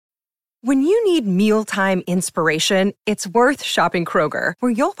When you need mealtime inspiration, it's worth shopping Kroger,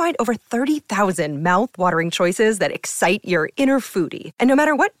 where you'll find over 30,000 mouth-watering choices that excite your inner foodie. And no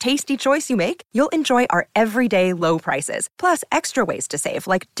matter what tasty choice you make, you'll enjoy our everyday low prices, plus extra ways to save,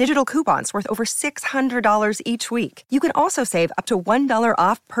 like digital coupons worth over $600 each week. You can also save up to $1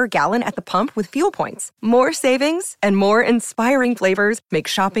 off per gallon at the pump with fuel points. More savings and more inspiring flavors make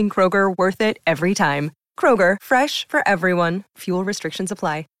shopping Kroger worth it every time. Kroger, fresh for everyone. Fuel restrictions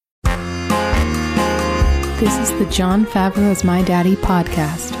apply. This is the Jon Favreau's My Daddy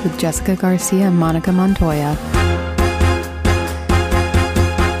podcast with Jessica Garcia and Monica Montoya.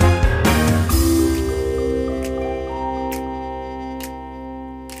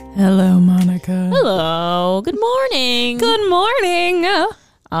 Hello, Monica. Hello. Good morning. Good morning.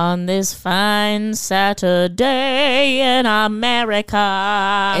 On this fine Saturday in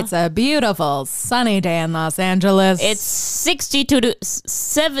America. It's a beautiful sunny day in Los Angeles. It's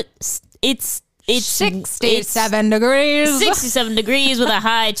 67 degrees. 67 degrees with a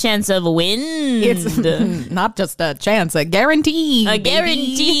high chance of wind. It's not just a chance, a guarantee. A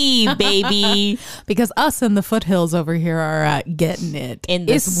guarantee, baby. Because us in the foothills over here are getting it. In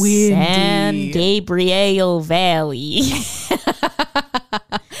the it's windy. San Gabriel Valley.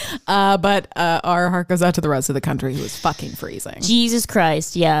 But our heart goes out to the rest of the country who is fucking freezing. Jesus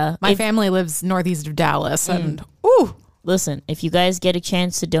Christ, yeah. My family lives northeast of Dallas, and ooh. Listen, if you guys get a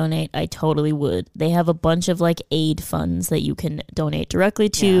chance to donate, I totally would. They have a bunch of like aid funds that you can donate directly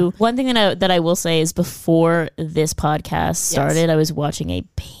to. Yeah. One thing that I will say is before this podcast started, I was watching a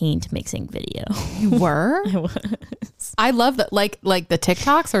paint mixing video. You were? I was. I love that. Like the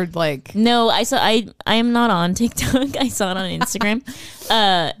TikToks or like. No, I am not on TikTok. I saw it on Instagram.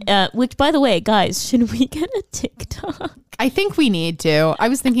 Which, by the way, guys, should we get a TikTok? I think we need to. I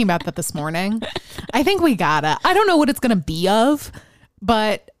was thinking about that this morning. I think we gotta. I don't know what it's gonna be of,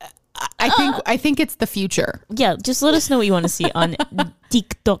 but I think it's the future. Yeah, just let us know what you want to see on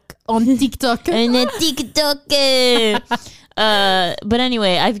TikTok. On TikTok. On TikTok. But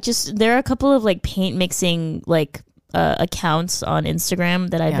anyway, there are a couple of like paint mixing like accounts on Instagram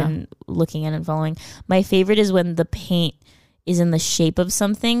that I've been looking at and following. My favorite is when the paint is in the shape of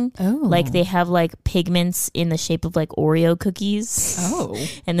something. Oh. Like they have like pigments in the shape of like Oreo cookies. Oh.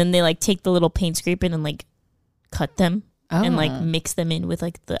 And then they like take the little paint scraper and like cut them and like mix them in with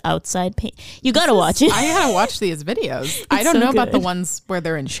like the outside paint. You gotta watch it. I gotta watch these videos. I don't know about the ones where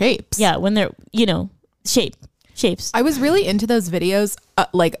they're in shapes. Yeah, when they're, shapes. I was really into those videos,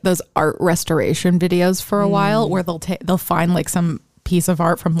 like those art restoration videos for a while, where they'll find like some piece of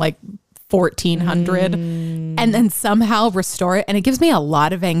art from like 1400 and then somehow restore it, and it gives me a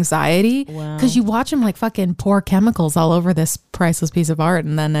lot of anxiety because you watch them like fucking pour chemicals all over this priceless piece of art,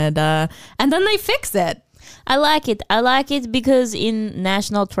 and then they fix it. I like it because in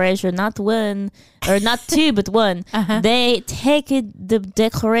National Treasure, not one or not two but one, they take the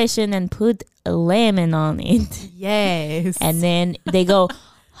decoration and put a lemon on it. Yes. And then they go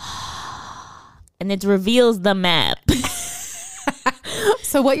and it reveals the map.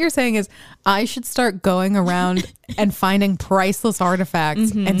 So what you're saying is I should start going around and finding priceless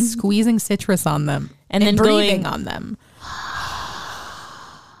artifacts and squeezing citrus on them and then breathing on them.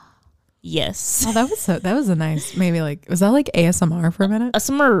 Yes. Oh, that was a nice, maybe like, was that like ASMR for a minute?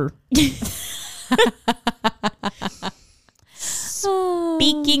 ASMR.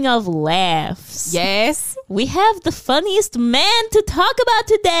 Speaking of laughs. Yes. We have the funniest man to talk about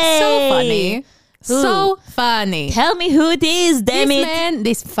today. So funny. Who? So funny. Tell me who it is, damn it.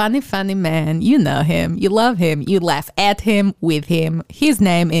 This funny man. You know him. You love him. You laugh at him, with him. His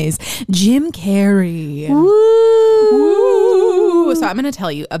name is Jim Carrey. Woo. Woo. So I'm going to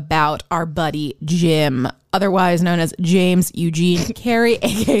tell you about our buddy Jim, otherwise known as James Eugene Carrey,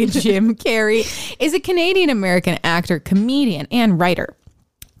 aka Jim Carrey, is a Canadian-American actor, comedian, and writer.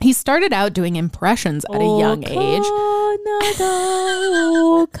 He started out doing impressions at a young age. Canada.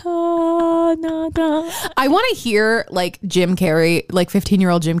 I want to hear like Jim Carrey, like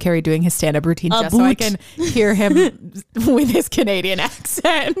 15-year-old Jim Carrey doing his stand-up routine just so I can hear him with his Canadian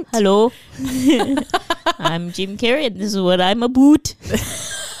accent. Hello. I'm Jim Carrey and this is what I'm about.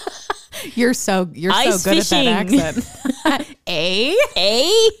 You're so good fishing. at that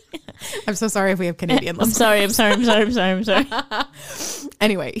accent. I'm so sorry if we have Canadian listeners. I'm sorry.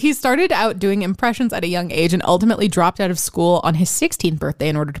 Anyway, he started out doing impressions at a young age and ultimately dropped out of school on his 16th birthday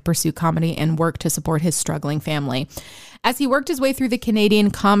in order to pursue comedy and work to support his struggling family. As he worked his way through the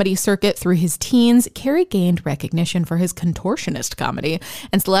Canadian comedy circuit through his teens, Carrey gained recognition for his contortionist comedy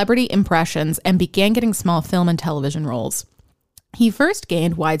and celebrity impressions and began getting small film and television roles. He first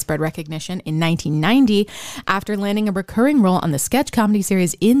gained widespread recognition in 1990 after landing a recurring role on the sketch comedy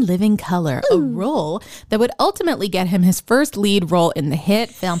series In Living Color, a role that would ultimately get him his first lead role in the hit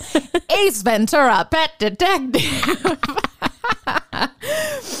film Ace Ventura, Pet Detective.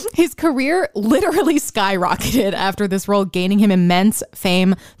 His career literally skyrocketed after this role, gaining him immense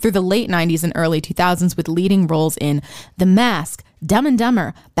fame through the late 90s and early 2000s with leading roles in The Mask, Dumb and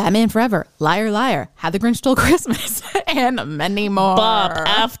Dumber, Batman Forever, Liar Liar, How the Grinch Stole Christmas, and many more. Bob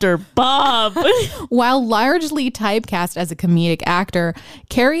after Bob. While largely typecast as a comedic actor,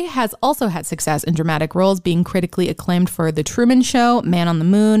 Carey has also had success in dramatic roles, being critically acclaimed for The Truman Show, Man on the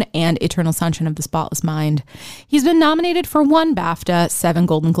Moon, and Eternal Sunshine of the Spotless Mind. He's been nominated for 1 BAFTA, 7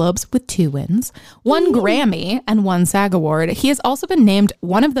 Golden Globes with 2 wins, 1 Grammy, and 1 SAG Award. He has also been named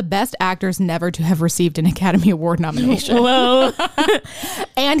one of the best actors never to have received an Academy Award nomination. Whoa.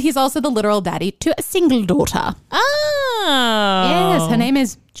 And he's also the literal daddy to a single daughter. Oh. Yes, her name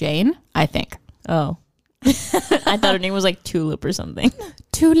is Jane, I think. Oh. I thought her name was like Tulip or something.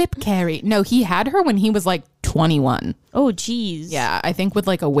 Tulip Carey. No, he had her when he was like 21. Oh, geez. Yeah, I think with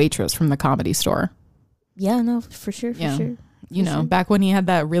like a waitress from the Comedy Store. Yeah, no, for sure, for sure. You know, back when he had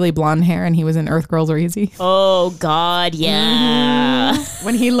that really blonde hair and he was in Earth Girls Are Easy. Oh, God, yeah.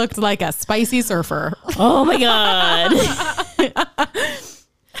 When he looked like a spicy surfer. Oh, my God.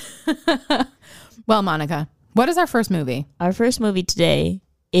 Well, Monica, what is our first movie? Our first movie today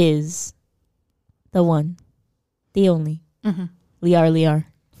is the one, the only, Liar Liar.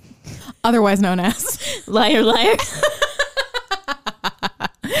 Otherwise known as Liar Liar.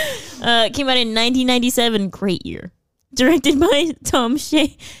 Came out in 1997. Great year. Directed by Tom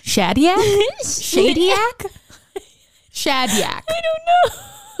Shadyac? Shadyac? Shadyac. I don't know.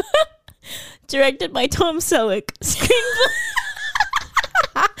 Directed by Tom Selleck. Screenplay.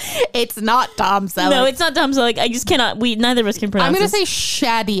 It's not Tom Selleck. No, it's not Tom Selleck. I just cannot. Neither of us can pronounce I'm going to this. say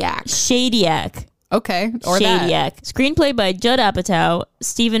Shadyac. Shadyac. Okay. Or Shadyac. that. Screenplay by Judd Apatow,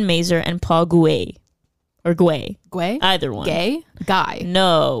 Stephen Mazur, and Paul Gouet. Or Gouet. Gouet? Either one. Gay? Guy.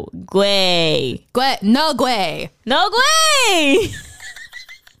 No. Gouet. Gouet. No Gouet. No Gouet!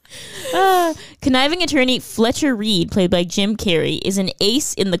 Conniving attorney Fletcher Reed, played by Jim Carrey, is an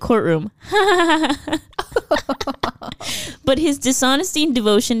ace in the courtroom. But his dishonesty and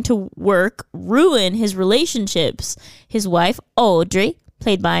devotion to work ruin his relationships. His wife, Audrey,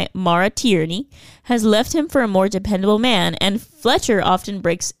 played by Mara Tierney, has left him for a more dependable man, and Fletcher often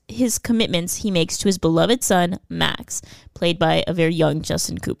breaks his commitments he makes to his beloved son, Max, played by a very young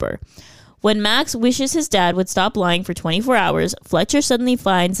Justin Cooper. When Max wishes his dad would stop lying for 24 hours, Fletcher suddenly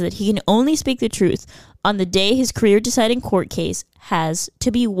finds that he can only speak the truth on the day his career-deciding court case has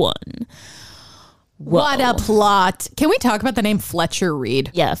to be won. Whoa. What a plot. Can we talk about the name Fletcher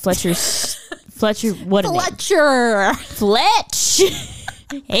Reed? Yeah, Fletcher, what a name. Fletcher. Fletch.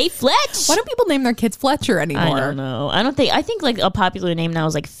 Hey, Fletch. Why don't people name their kids Fletcher anymore? I don't know. I think like a popular name now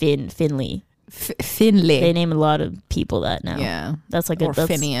is like Finley. Finley. They name a lot of people that now. Yeah. That's like or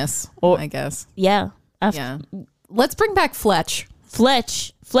Phineas, I guess. Yeah. Yeah. Let's bring back Fletch.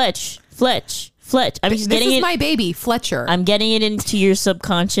 Fletch. I'm just getting This is it. my baby, Fletcher. I'm getting it into your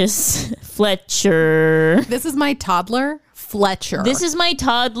subconscious. Fletcher. This is my toddler, Fletcher. This is my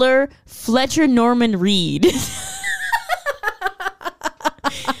toddler, Fletcher Norman Reed.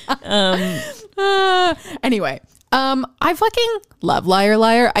 Anyway, I fucking love Liar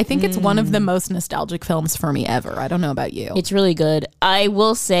Liar. I think it's one of the most nostalgic films for me ever. I don't know about you. It's really good. I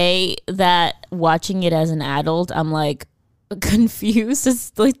will say that watching it as an adult, I'm like confused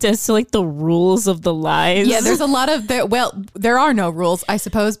as to the rules of the lies. Yeah, there's a lot of there are no rules, I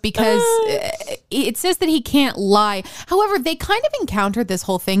suppose, because it says that he can't lie. However, they kind of encountered this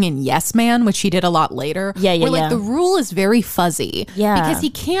whole thing in Yes Man, which he did a lot later. Yeah, where like the rule is very fuzzy. Yeah. Because he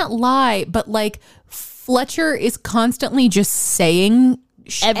can't lie, but like Fletcher is constantly just saying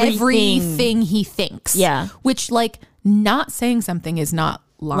everything he thinks. Yeah. Which like not saying something is not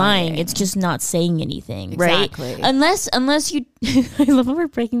lying. It's just not saying anything, Exactly. right? Unless you I love how we're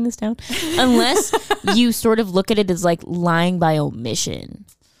breaking this down. Unless you sort of look at it as like lying by omission.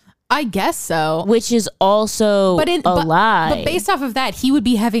 I guess so. Which is also a lie. But based off of that, he would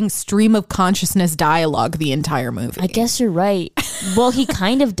be having stream of consciousness dialogue the entire movie. I guess you're right. Well, he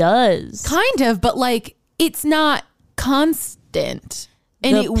kind of does. Kind of, but like it's not constant.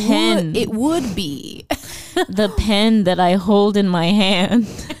 And it would be. The pen that I hold in my hand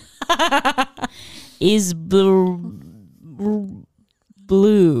is blue.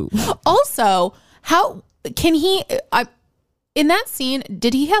 Also, how can he In that scene,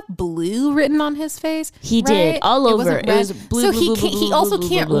 did he have blue written on his face? He did all over. It was blue. So blue, he also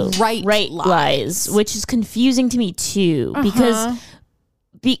can't write lies, which is confusing to me too. Because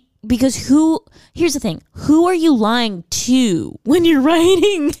here's the thing: who are you lying to when you're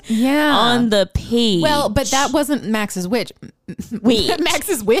writing? On the page. Well, but that wasn't Max's witch. Wait,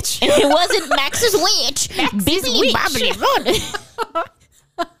 Max's witch. It wasn't Max's witch. Busy bobbly.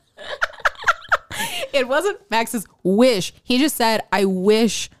 It wasn't Max's wish. He just said, I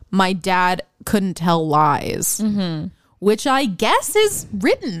wish my dad couldn't tell lies. Which I guess is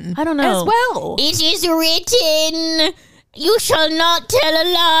written. I don't know. As well. It is written. You shall not tell a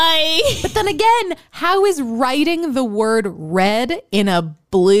lie. But then again, how is writing the word red in a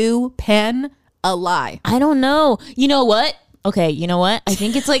blue pen a lie? I don't know. You know what? Okay, you know what? I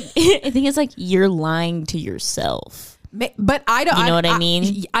think it's like you're lying to yourself. But I don't. You know what I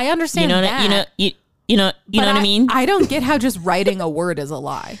mean? I understand that. You know what I mean? I don't get how just writing a word is a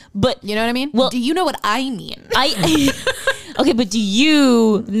lie. But you know what I mean? Well, do you know what I mean? Okay, but do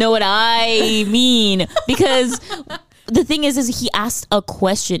you know what I mean? Because the thing is he asked a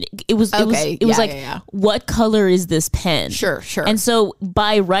question. It was what color is this pen? Sure. And so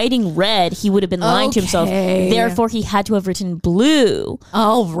by writing red, he would have been lying to himself. Therefore, he had to have written blue.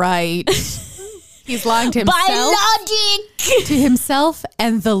 All right. He's lying to himself. By logic. To himself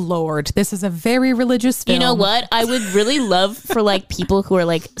and the Lord. This is a very religious film. You know what? I would really love for like people who are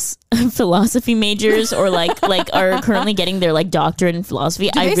like philosophy majors or like are currently getting their like doctorate in philosophy.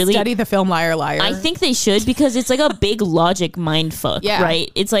 Do they study the film Liar Liar? I think they should, because it's like a big logic mind fuck,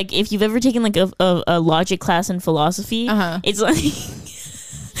 right? It's like if you've ever taken like a logic class in philosophy, it's like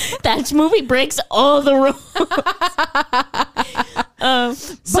that movie breaks all the rules.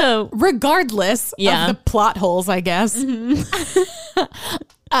 So regardless of the plot holes, I guess,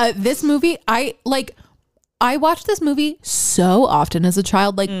 this movie, I watched this movie so often as a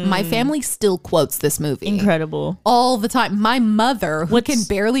child. Like my family still quotes this movie. Incredible. All the time. My mother, who can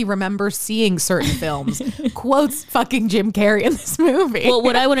barely remember seeing certain films, quotes fucking Jim Carrey in this movie. Well,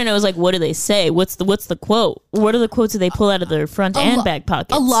 what I want to know is like, what do they say? What's the quote? What are the quotes that they pull out of their front and back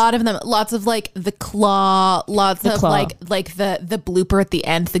pockets? A lot of them. Lots of like the claw. Lots of like the blooper at the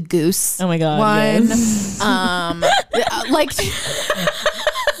end, the goose. Oh my God. One. Yes. Like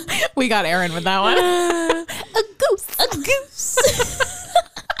we got Aaron with that one. A goose.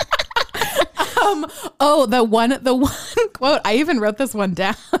 The one quote, I even wrote this one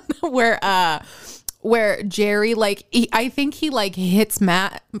down where Jerry, like, I think he like hits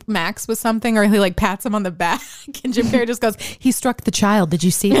Max with something, or he like pats him on the back, and Jim Carrey just goes, he struck the child. Did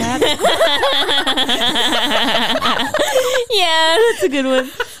you see that? Yeah, that's a good one.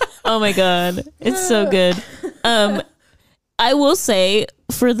 Oh my God. It's so good. I will say,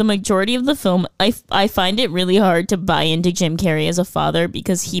 for the majority of the film, I find it really hard to buy into Jim Carrey as a father,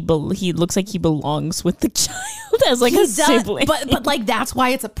 because he looks like he belongs with the child as like a sibling. But like that's why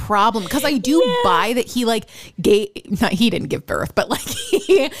it's a problem, because I do buy that he like he didn't give birth, but like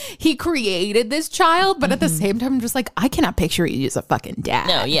he created this child. But at the same time, I'm just like, I cannot picture you as a fucking dad.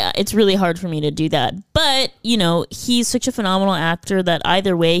 No, yeah, it's really hard for me to do that. But you know, he's such a phenomenal actor that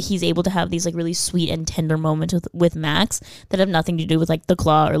either way, he's able to have these like really sweet and tender moments with Max that have nothing to do with like the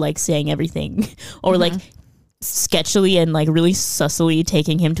claw or like saying everything or like sketchily and like really sussily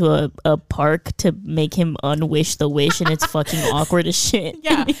taking him to a park to make him unwish the wish, and it's fucking awkward as shit.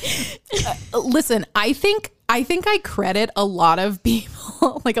 Yeah. Listen, I think I credit a lot of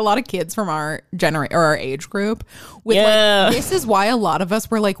people, like a lot of kids from our generation or our age group, with like, this is why a lot of us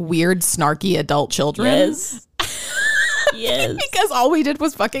were like weird, snarky adult children. Yes. Yes. Because all we did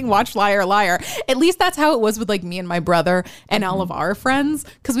was fucking watch Liar Liar. At least that's how it was with like me and my brother and all of our friends,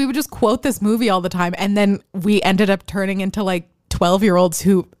 because we would just quote this movie all the time, and then we ended up turning into like 12-year-olds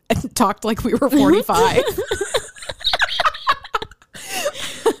who talked like we were 45.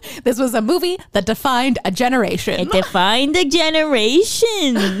 This was a movie that defined a generation. It defined a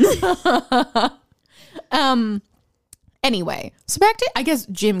generation. Anyway, so back to, I guess,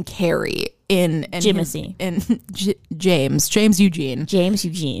 Jim Carrey in James Eugene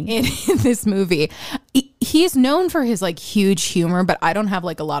in this movie. He's known for his like huge humor, but I don't have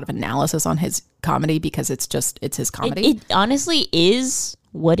like a lot of analysis on his comedy, because it's his comedy. It honestly is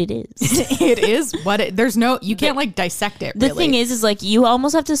what it is. It is what it, there's no, you can't like dissect it. The really. thing is like you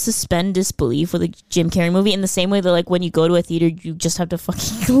almost have to suspend disbelief with a Jim Carrey movie, in the same way that like when you go to a theater, you just have to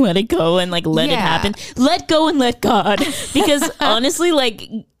fucking let it go and like let it happen. Let go and let God. Because honestly, like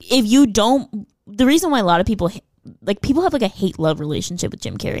if you don't, the reason why a lot of people like people have like a hate-love relationship with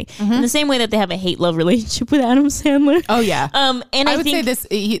Jim Carrey in the same way that they have a hate-love relationship with Adam Sandler. Oh yeah. And I would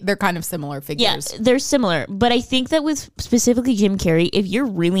say they're kind of similar figures. Yeah, they're similar, but I think that with specifically Jim Carrey, if you're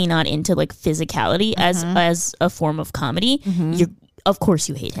really not into like physicality as a form of comedy, of course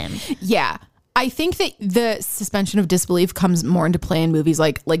you hate him. Yeah. I think that the suspension of disbelief comes more into play in movies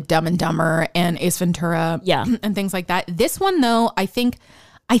like Dumb and Dumber and Ace Ventura, and things like that. This one, though, I think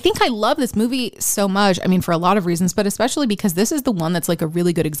I love this movie so much. I mean, for a lot of reasons, but especially because this is the one that's like a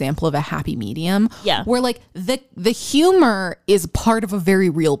really good example of a happy medium. Yeah, where like the humor is part of a very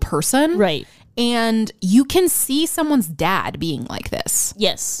real person, right? And you can see someone's dad being like this.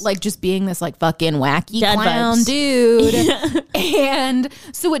 Yes. Like just being this like fucking wacky dad clown vibes. dude. And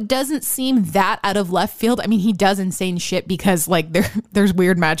so it doesn't seem that out of left field. I mean, he does insane shit because like there's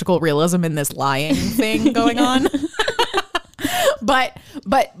weird magical realism in this lying thing going on. But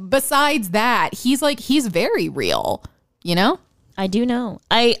besides that, he's very real, you know? I do know.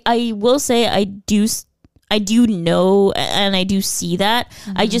 I will say I do know and I do see that.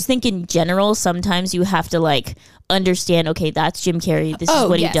 I just think in general, sometimes you have to like understand, okay, that's Jim Carrey. This is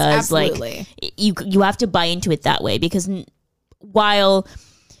what he does. Absolutely. Like you have to buy into it that way because while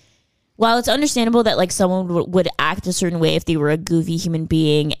it's understandable that like someone would act a certain way if they were a goofy human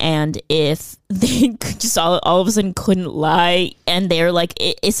being and if they just all of a sudden couldn't lie and they're like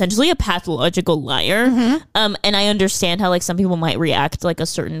essentially a pathological liar. And I understand how like some people might react like a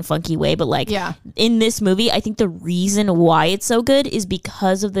certain funky way, but like in this movie, I think the reason why it's so good is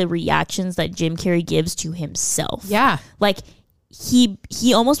because of the reactions that Jim Carrey gives to himself. Yeah. Like he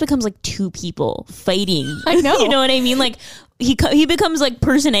almost becomes like two people fighting. I know. You know what I mean? Like he becomes like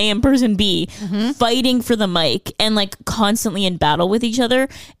person A and person B fighting for the mic and like constantly in battle with each other.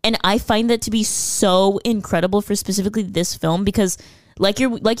 And I find that to be so incredible for specifically this film because like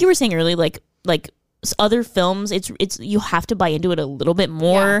you were saying earlier, like other films, it's you have to buy into it a little bit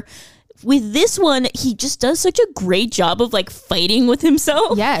more. Yeah. With this one, he just does such a great job of like fighting with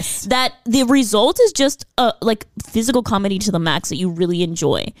himself. Yes. That the result is just like physical comedy to the max that you really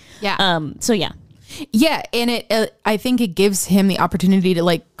enjoy. Yeah. So yeah. Yeah, and I think it gives him the opportunity to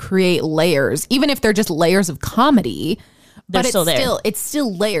like create layers, even if they're just layers of comedy. They're But it's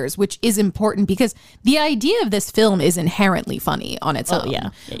still layers, which is important because the idea of this film is inherently funny on its own. Yeah.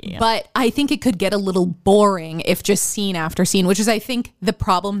 But I think it could get a little boring if just scene after scene, which is I think the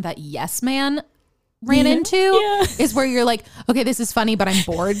problem that Yes Man ran into is where you're like, okay, this is funny, but I'm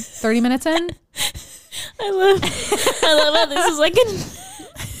bored 30 minutes in. I love how this is like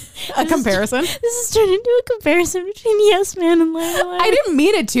a comparison. This is turned into a comparison between Yes Man and Liar Liar. I didn't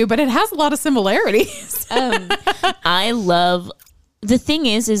mean it to, but it has a lot of similarities. I love the thing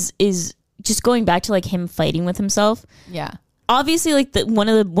is just going back to like him fighting with himself. Yeah. Obviously, like one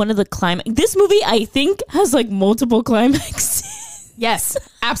of the climax. This movie, I think, has like multiple climaxes. Yes,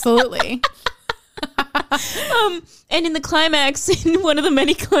 absolutely. And in the climax, in one of the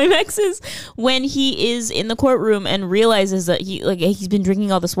many climaxes, when he is in the courtroom and realizes that he's been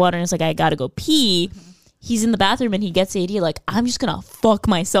drinking all this water and it's like, I gotta go pee. He's in the bathroom and he gets the idea like, I'm just gonna fuck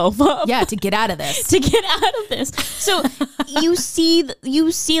myself up. Yeah, to get out of this. So you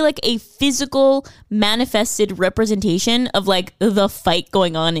see like a physical manifested representation of like the fight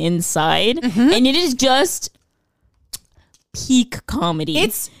going on inside, and it is just peak comedy.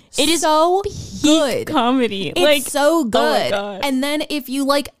 It is so good comedy. It's so good. Oh my God. And then if you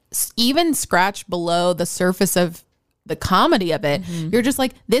like even scratch below the surface of the comedy of it, you're just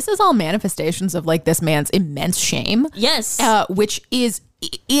like, this is all manifestations of like this man's immense shame. Yes. Which is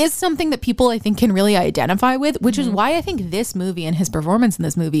something that people I think can really identify with, which is why I think this movie and his performance in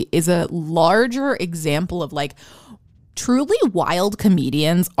this movie is a larger example of like truly wild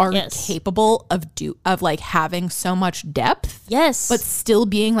comedians are capable of like having so much depth. Yes. But still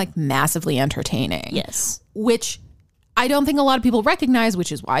being like massively entertaining. Yes. Which I don't think a lot of people recognize,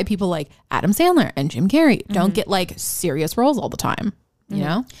 which is why people like Adam Sandler and Jim Carrey don't get like serious roles all the time. You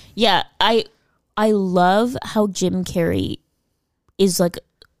know? Yeah. I love how Jim Carrey is like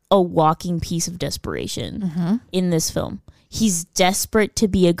a walking piece of desperation in this film. He's desperate to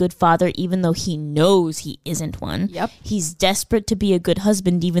be a good father, even though he knows he isn't one. Yep. He's desperate to be a good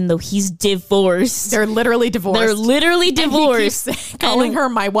husband, even though he's divorced. They're literally divorced. And he keeps calling her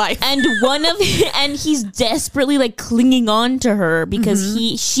my wife. And and he's desperately like clinging on to her because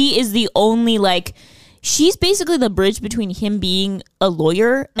she is the only like, she's basically the bridge between him being a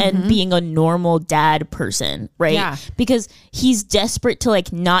lawyer and being a normal dad person, right? Yeah. Because he's desperate to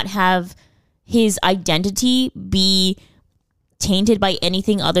like not have his identity be tainted by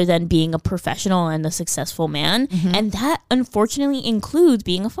anything other than being a professional and a successful man. And that unfortunately includes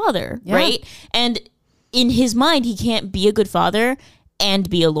being a father, right? And in his mind, he can't be a good father and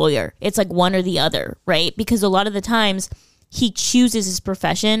be a lawyer. It's like one or the other, right? Because a lot of the times he chooses his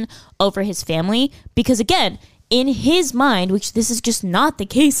profession over his family because, again, in his mind, which this is just not the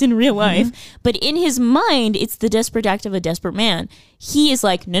case in real life, but in his mind, it's the desperate act of a desperate man. He is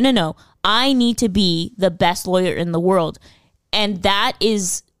like, no, I need to be the best lawyer in the world. And that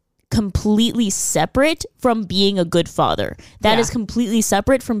is completely separate from being a good father. That is completely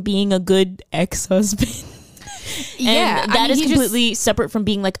separate from being a good ex-husband. Yeah, and that is completely separate from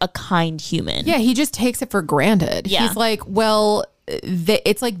being like a kind human. Yeah, he just takes it for granted. Yeah. He's like, well,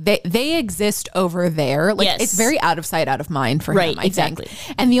 it's like they exist over there. Like it's very out of sight, out of mind for him. I think.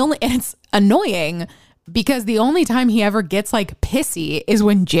 And and it's annoying because the only time he ever gets like pissy is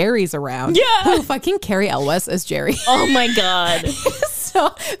when Jerry's around. Yeah, who fucking Carrie Elwes as Jerry. Oh my god.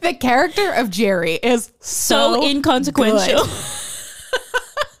 So the character of Jerry is so inconsequential.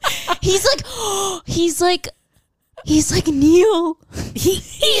 He's like Neil. He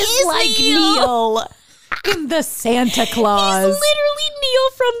is like Neil. In the Santa Claus. He's literally Neil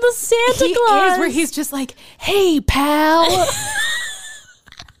from the Santa Claus. Is where he's just like, hey, pal.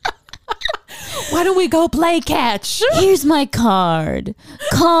 Why don't we go play catch? Here's my card.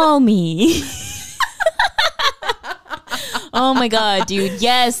 Call me. Oh my god, dude.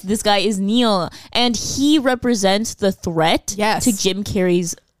 Yes, this guy is Neil. And he represents the threat to Jim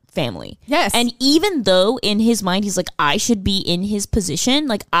Carrey's family. Yes. And even though in his mind he's like, I should be in his position,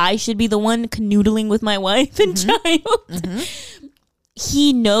 like I should be the one canoodling with my wife and child,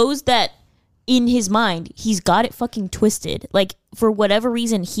 he knows that in his mind he's got it fucking twisted. Like for whatever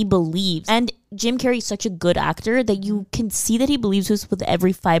reason he believes, and Jim Carrey's such a good actor that you can see that he believes this with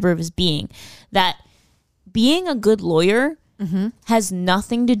every fiber of his being, that being a good lawyer has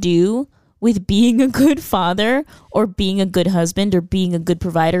nothing to do with being a good father or being a good husband or being a good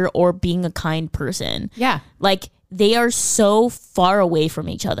provider or being a kind person. Yeah. Like they are so far away from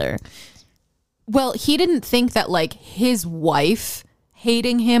each other. Well, he didn't think that like his wife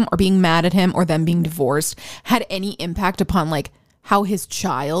hating him or being mad at him or them being divorced had any impact upon like how his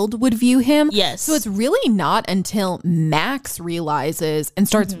child would view him. Yes. So it's really not until Max realizes and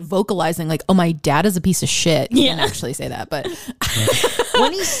starts vocalizing like, oh, my dad is a piece of shit. He didn't actually say that, but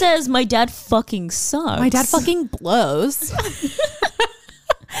when he says my dad fucking sucks. My dad fucking blows.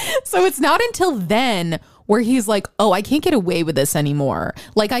 So it's not until then where he's like, oh, I can't get away with this anymore.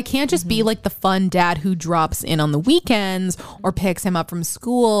 Like, I can't just be like the fun dad who drops in on the weekends or picks him up from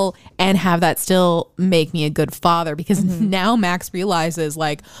school and have that still make me a good father. Because now Max realizes,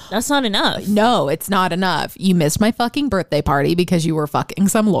 like, that's not enough. No, it's not enough. You missed my fucking birthday party because you were fucking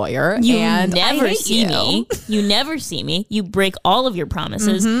some lawyer. You and never see me. You never see me. You break all of your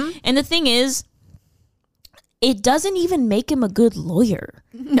promises. And the thing is, it doesn't even make him a good lawyer.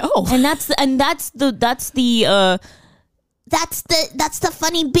 No. And that's the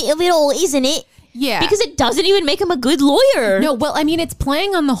funny bit of it all, isn't it? Yeah. Because it doesn't even make him a good lawyer. No, well, I mean, it's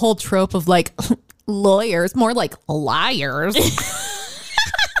playing on the whole trope of like lawyers, more like liars.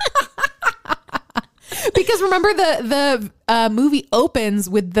 Because remember the movie opens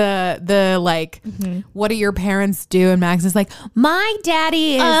with the like, what do your parents do? And Max is like, my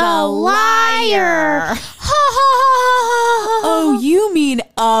daddy is a liar. Oh, you mean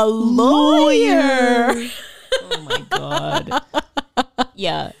a lawyer? Oh my god.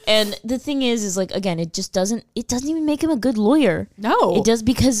 Yeah. And the thing is like, again, it doesn't even make him a good lawyer. No. It does,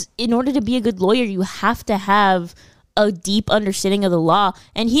 because in order to be a good lawyer, you have to have a deep understanding of the law,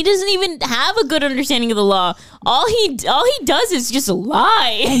 and he doesn't even have a good understanding of the law. All he does is just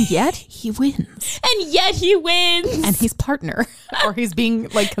lie, and yet he wins. And he's partner, or he's being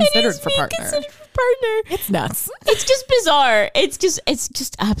like considered for partner. It's nuts. It's just bizarre. It's just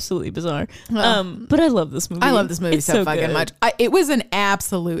absolutely bizarre. But I love this movie. I love this movie so fucking good. much. It was an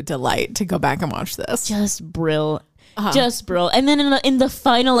absolute delight to go back and watch this. Just brill. Just brill. And then in the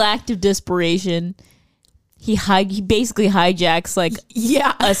final act of desperation, he basically hijacks like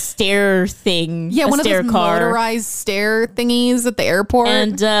a stair thing. Yeah, one of those car. motorized stair thingies at the airport.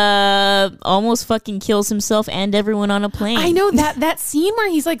 And almost fucking kills himself and everyone on a plane. I know that scene where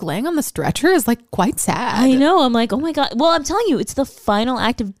he's like laying on the stretcher is like quite sad. I know. I'm like, oh my God. Well, I'm telling you, it's the final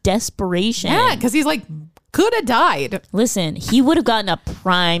act of desperation. Yeah, because he's like, could have died. Listen, he would have gotten a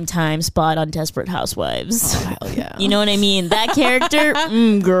prime time spot on Desperate Housewives. Oh, hell yeah. You know what I mean? That character,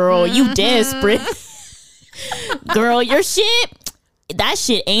 girl, you desperate. Girl, your shit, that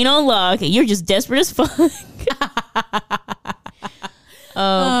shit ain't on lock. You're just desperate as fuck.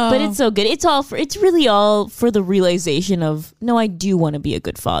 But it's so good. It's really all for the realization of, no, I do want to be a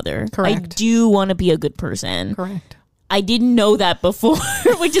good father. Correct. I do want to be a good person. Correct. I didn't know that before,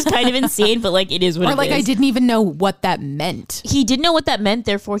 which is kind of insane, but like it is what it is. Or like I didn't even know what that meant. He didn't know what that meant,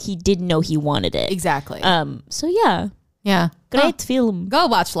 therefore he didn't know he wanted it. Exactly. So yeah. Yeah. Great film. Go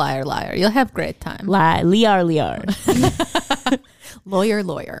watch Liar Liar. You'll have a great time. Liar. Lawyer.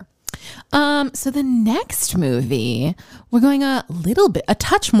 So the next movie, we're going a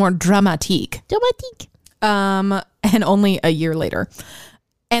touch more dramatique. And only a year later.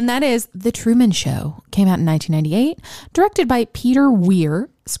 And that is The Truman Show. Came out in 1998, directed by Peter Weir,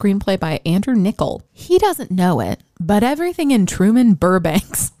 screenplay by Andrew Niccol. He doesn't know it, but everything in Truman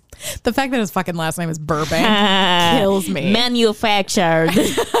Burbanks, the fact that his fucking last name is Burbank kills me. Manufactured.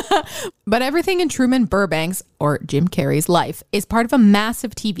 But everything in Truman Burbanks, or Jim Carrey's life, is part of a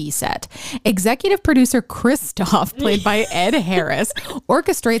massive TV set. Executive producer Christoph, played by Ed Harris,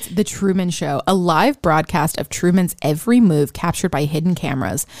 orchestrates The Truman Show, a live broadcast of Truman's every move captured by hidden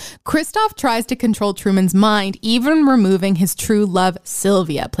cameras. Christoph tries to control Truman's mind, even removing his true love,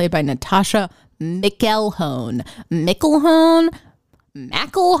 Sylvia, played by Natasha McElhone.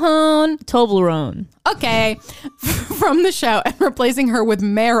 Toblerone. Okay, from the show, and replacing her with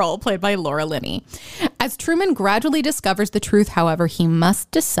Meryl, played by Laura Linney. As Truman gradually discovers the truth, however, he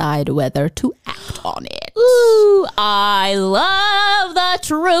must decide whether to act on it. Ooh, I love The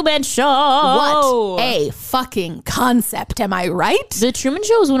Truman Show. What a fucking concept, am I right? The Truman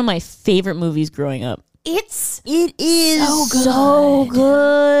Show was one of my favorite movies growing up. It is so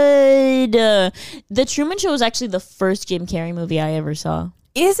good. The Truman Show was actually the first Jim Carrey movie I ever saw.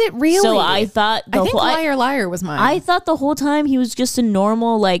 Is it really? So I thought Liar Liar was mine. I thought the whole time he was just a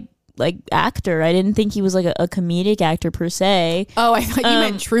normal like actor. I didn't think he was like a comedic actor per se. Oh, I thought you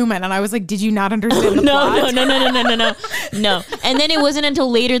meant Truman, and I was like, did you not understand the plot? No. And then it wasn't until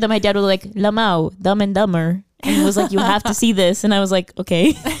later that my dad was like, Lamau, Dumb and Dumber. And he was like, you have to see this. And I was like,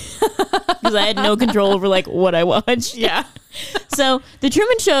 okay. Because I had no control over like what I watched. Yeah. So The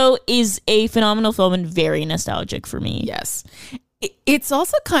Truman Show is a phenomenal film and very nostalgic for me. Yes. It's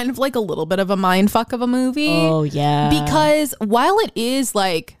also kind of like a little bit of a mindfuck of a movie. Oh, yeah. Because while it is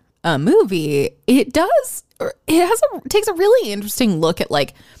like a movie, it takes a really interesting look at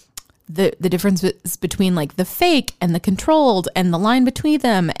like the differences between like the fake and the controlled and the line between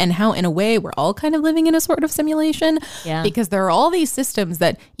them, and how in a way we're all kind of living in a sort of simulation. Yeah. Because there are all these systems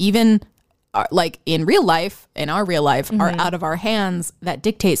that even are, like in real life, are out of our hands, that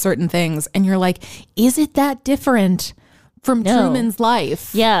dictate certain things. And you're like, is it that different from Truman's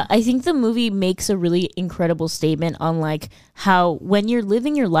life? Yeah, I think the movie makes a really incredible statement on like how when you're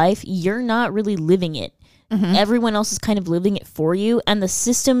living your life, you're not really living it. Mm-hmm. Everyone else is kind of living it for you, and the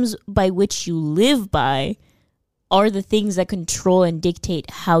systems by which you live by are the things that control and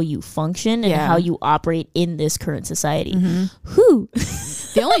dictate how you function and how you operate in this current society. Mm-hmm. Whew.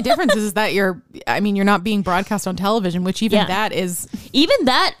 The only difference is that you're not being broadcast on television, which that is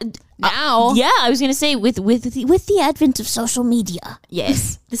now. Yeah, I was going to say with the advent of social media.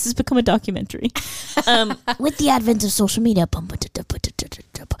 Yes. This has become a documentary. With the advent of social media,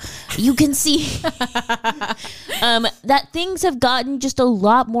 you can see that things have gotten just a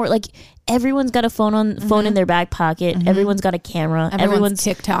lot more like everyone's got a phone in their back pocket. Mm-hmm. Everyone's got a camera. Everyone's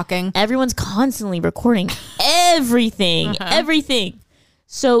TikToking. Everyone's constantly recording everything.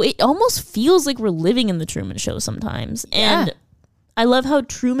 So it almost feels like we're living in the Truman Show sometimes. Yeah. And I love how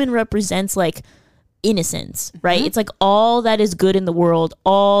Truman represents like innocence, right? Mm-hmm. It's like all that is good in the world,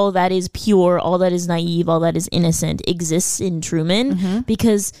 all that is pure, all that is naive, all that is innocent exists in Truman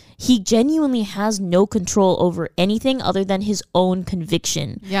because he genuinely has no control over anything other than his own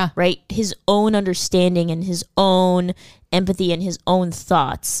conviction. Yeah. Right? His own understanding and his own empathy and his own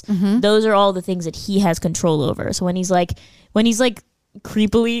thoughts. Mm-hmm. Those are all the things that he has control over. So when he's like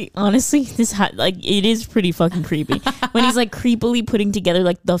creepily, honestly, it is pretty fucking creepy when he's like creepily putting together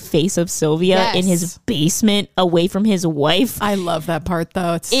like the face of Sylvia in his basement away from his wife. I love that part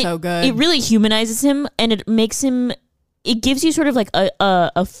though. It's so good. It really humanizes him, and it makes him, it gives you sort of like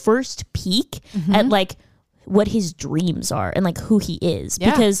a first peek at like what his dreams are and like who he is.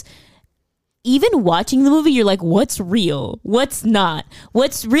 Because even watching the movie, you're like, what's real? What's not?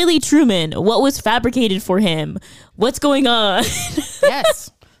 What's really Truman? What was fabricated for him? What's going on?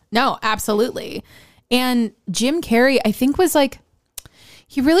 Yes. No, absolutely. And Jim Carrey, I think, was like,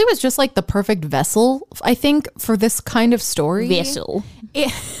 he really was just like the perfect vessel, I think, for this kind of story. Vessel.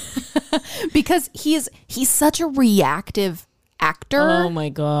 Because he's such a reactive actor. Oh my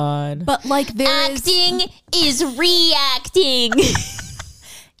God. But like acting is reacting.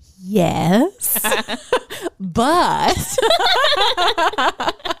 Yes, but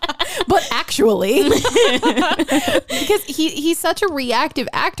actually. Because he's such a reactive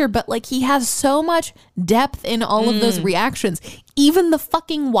actor, but like he has so much depth in all of those reactions, even the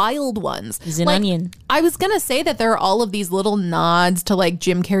fucking wild ones. He's an like, onion. I was gonna say that there are all of these little nods to like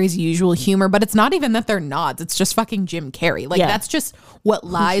Jim Carrey's usual humor, but it's not even that they're nods. It's just fucking Jim Carrey. Like that's just what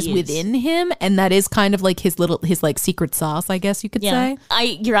lies within him, and that is kind of like his like secret sauce, I guess you could say.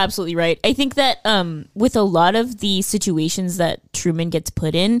 You're absolutely right. I think that with a lot of the situations that Truman gets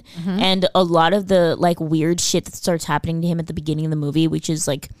put in, and a lot of the like weird shit that starts happening to him at the beginning of the movie, which is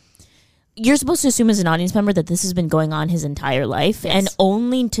like, you're supposed to assume as an audience member that this has been going on his entire life. Yes. And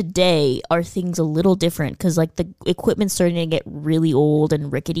only today are things a little different because like the equipment's starting to get really old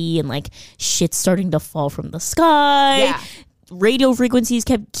and rickety, and like shit's starting to fall from the sky. Yeah. Radio frequencies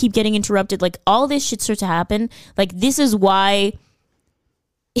keep getting interrupted. Like all this shit starts to happen. Like this is why,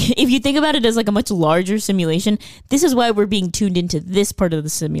 if you think about it as like a much larger simulation, this is why we're being tuned into this part of the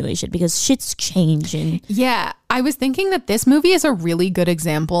simulation, because shit's changing. Yeah, I was thinking that this movie is a really good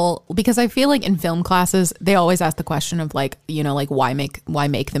example, because I feel like in film classes they always ask the question of like, you know, like why make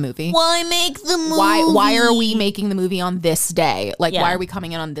the movie? Why make the movie? Why are we making the movie on this day? Like why are we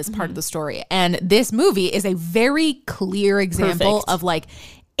coming in on this part of the story? And this movie is a very clear example of like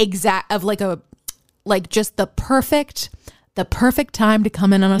just the perfect time to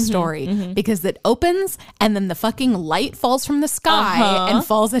come in on a story, because it opens and then the fucking light falls from the sky and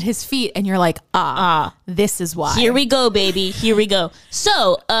falls at his feet, and you're like, this is why. Here we go, baby. Here we go.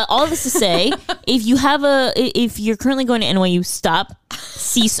 So all this to say, if you're currently going to NYU, stop,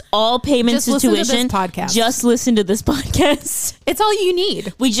 cease all payments to tuition. Just listen to this podcast. It's all you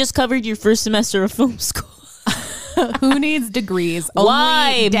need. We just covered your first semester of film school. Who needs degrees?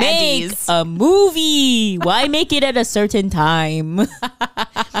 Why make a movie? Why make it at a certain time?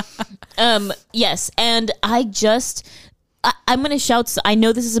 Yes, and I'm going to shout. I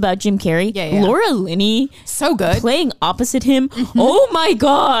know this is about Jim Carrey. Yeah. Laura Linney. So good. Playing opposite him. Oh my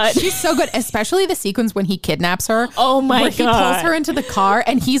God. She's so good. Especially the sequence when he kidnaps her. Oh my God. He pulls her into the car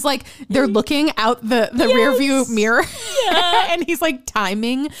and he's like, they're looking out the rear view mirror. Yeah. And he's like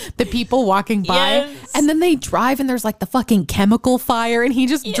timing the people walking by. Yes. And then they drive and there's like the fucking chemical fire and he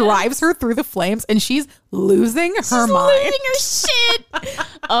just drives her through the flames and she's losing her mind. Losing her shit.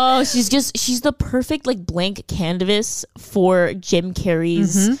 Oh, she's the perfect like blank canvas for Jim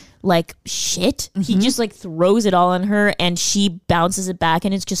Carrey's like shit. He just like throws it all on her and she bounces it back,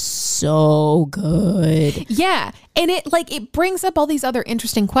 and it's just so good. Yeah. And it brings up all these other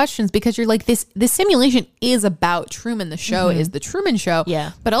interesting questions, because you're like, this simulation is about Truman. The show is the Truman Show.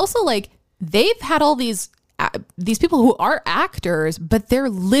 Yeah. But also like they've had all these people who are actors, but they're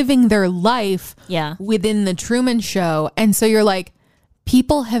living their life within the Truman Show. And so you're like,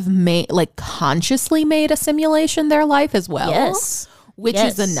 people have consciously made a simulation their life as well. Yes. Which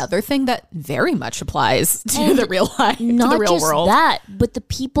is another thing that very much applies to the real life, to the real world. Not just that, but the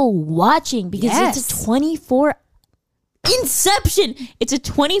people watching, because it's a 24 Inception. It's a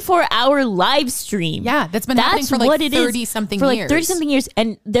 24-hour live stream. Yeah, that's been happening for like 30-something years. For like 30-something years.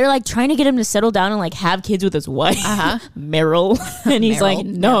 And they're like trying to get him to settle down and like have kids with his wife, Meryl. And he's like,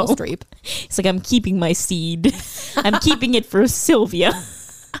 no. Meryl Streep. It's like, I'm keeping my seed. I'm keeping it for Sylvia.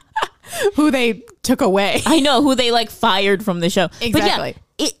 Who they took away. I know, who they like fired from the show. Exactly.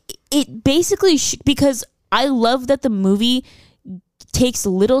 But yeah, it basically, because I love that the movie takes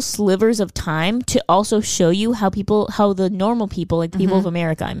little slivers of time to also show you how the normal people, like the people of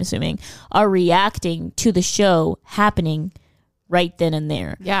America, I'm assuming, are reacting to the show happening right then and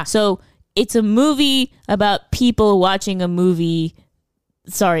there. Yeah. So it's a movie about people watching a movie.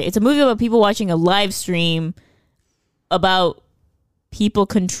 Sorry, it's a movie about people watching a live stream about people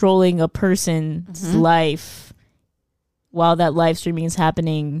controlling a person's life while that live streaming is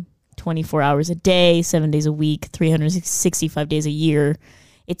happening 24 hours a day, 7 days a week, 365 days a year.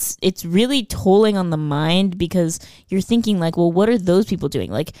 It's really tolling on the mind, because you're thinking like, well, what are those people doing?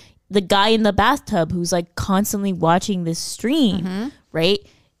 Like the guy in the bathtub who's like constantly watching this stream, right?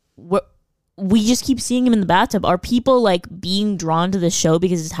 We just keep seeing him in the bathtub. Are people like being drawn to the show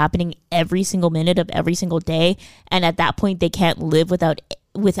because it's happening every single minute of every single day, and at that point they can't live without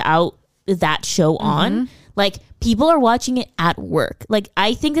that show on? Like, people are watching it at work. Like,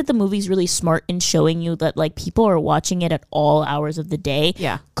 I think that the movie's really smart in showing you that, like, people are watching it at all hours of the day.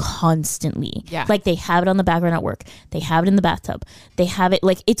 Yeah. Constantly. Yeah. Like, they have it on the background at work. They have it in the bathtub. They have it,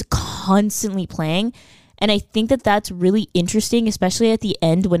 like, it's constantly playing. And I think that that's really interesting, especially at the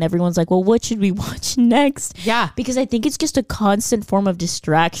end when everyone's like, well, what should we watch next? Yeah. Because I think it's just a constant form of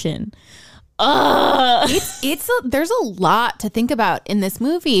distraction. There's a lot to think about in this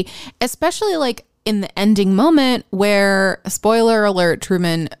movie, especially like in the ending moment where, spoiler alert,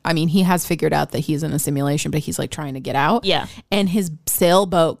 Truman, I mean, he has figured out that he's in a simulation, but he's like trying to get out. Yeah. And his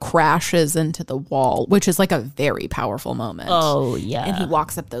sailboat crashes into the wall, which is like a very powerful moment. Oh, yeah. And he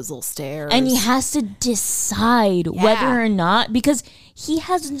walks up those little stairs. And he has to decide whether or not, because he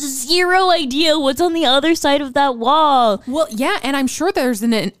has zero idea what's on the other side of that wall. Well, yeah. And I'm sure there's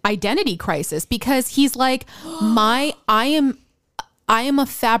an identity crisis because he's like, I am a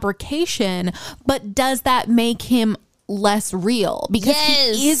fabrication, but does that make him less real? Because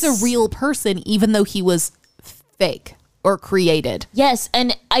he is a real person, even though he was fake or created. Yes,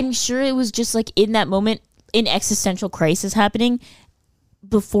 and I'm sure it was just like in that moment, an existential crisis happening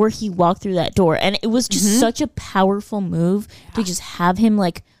before he walked through that door. And it was just such a powerful move to just have him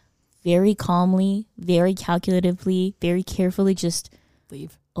like very calmly, very calculatively, very carefully just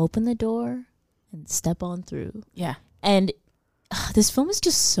Leave. Open the door and step on through. Yeah. And this film is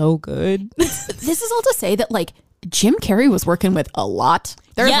just so good. This is all to say that like Jim Carrey was working with a lot.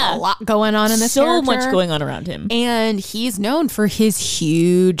 There's a lot going on in this so character. much going on around him. And he's known for his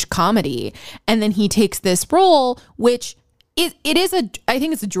huge comedy. And then he takes this role, which I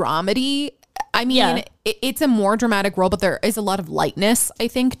think it's a dramedy. I mean, it's a more dramatic role, but there is a lot of lightness, I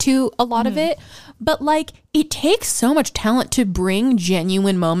think, to a lot of it. But like, it takes so much talent to bring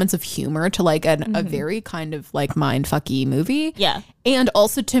genuine moments of humor to like a very kind of like mindfucky movie. Yeah. And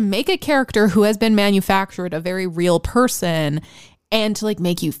also to make a character who has been manufactured, a very real person, and to like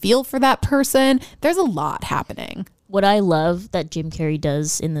make you feel for that person. There's a lot happening. What I love that Jim Carrey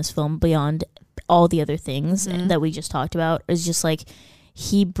does in this film, beyond all the other things that we just talked about, is just like,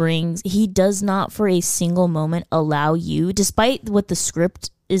 he does not for a single moment allow you, despite what the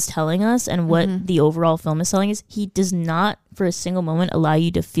script is telling us and what the overall film is telling us, he does not for a single moment allow you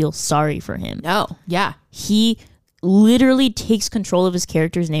to feel sorry for him. No. Yeah. He literally takes control of his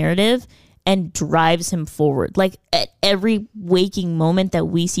character's narrative and drives him forward. Like at every waking moment that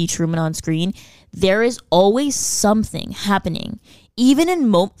we see Truman on screen, there is always something happening. Even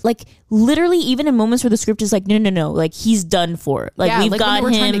in literally even in moments where the script is like, no, like he's done for. Like we've got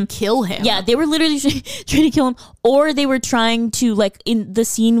when they were him trying to kill him. Yeah, they were literally trying to kill him, or they were trying to like in the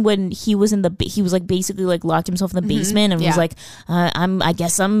scene when he was he was like basically like locked himself in the basement and was like, I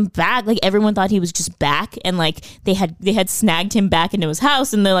guess I'm back. Like everyone thought he was just back, and like they had snagged him back into his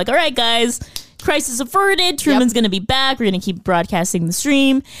house, and they're like, all right, guys. Crisis averted. Truman's going to be back. We're going to keep broadcasting the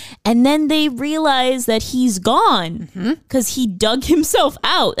stream. And then they realize that he's gone because he dug himself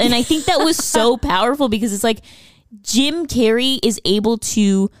out. And I think that was so powerful because it's like Jim Carrey is able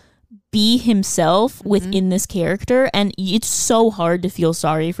to be himself within this character. And it's so hard to feel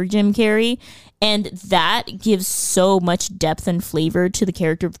sorry for Jim Carrey. And that gives so much depth and flavor to the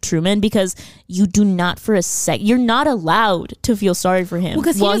character of Truman because you do not for a sec, you're not allowed to feel sorry for him.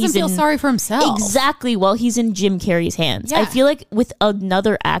 Because he doesn't feel sorry for himself. Exactly, while he's in Jim Carrey's hands. Yeah. I feel like with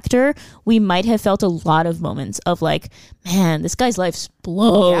another actor, we might have felt a lot of moments of like, man, this guy's life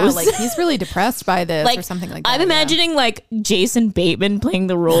blows. Yeah, like he's really depressed by this or something like that. I'm imagining like Jason Bateman playing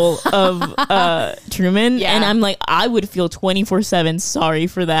the role of Truman. Yeah. And I'm like, I would feel 24/7 sorry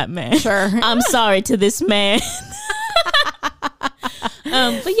for that man. Sure. I'm sorry to this man.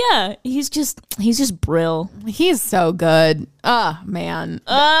 But yeah, he's just brill. He's so good. Oh man.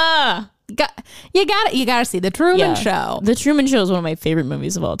 You gotta see the Truman Show. The Truman Show is one of my favorite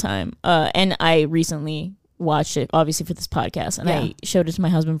movies of all time. And I recently watched it, obviously for this podcast, and I showed it to my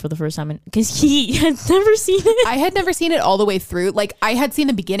husband for the first time because he had never seen it. I had never seen it all the way through. Like I had seen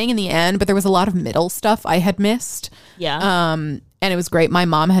the beginning and the end, but there was a lot of middle stuff I had missed. Yeah. And it was great. My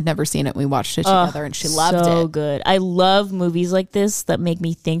mom had never seen it. We watched it together and she loved it. So good. I love movies like this that make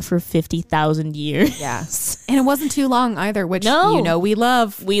me think for 50,000 years. Yeah. And it wasn't too long either, which you know we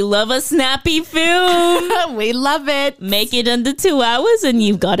love. We love a snappy film. We love it. Make it under 2 hours and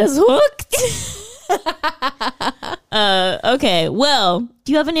you've got us hooked. Okay, well,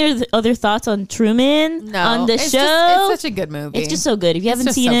 do you have any other thoughts on Truman on the show? It's such a good movie. It's just so good. If you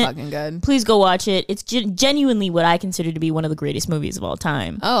haven't seen it, fucking good. Please go watch it. It's genuinely what I consider to be one of the greatest movies of all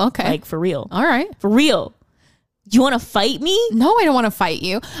time. Oh, okay. Like for real. All right. For real. Do you want to fight me? No, I don't want to fight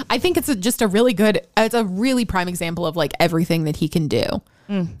you. I think it's just a really prime example of like everything that he can do.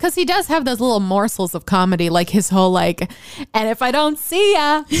 Because he does have those little morsels of comedy, like his whole like, and if I don't see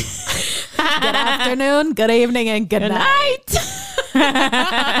ya, good afternoon, good evening, and good night.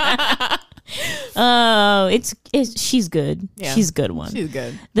 Oh, she's good. Yeah. She's a good one. She's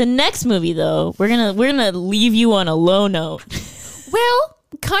good. The next movie, though, we're gonna leave you on a low note. Well,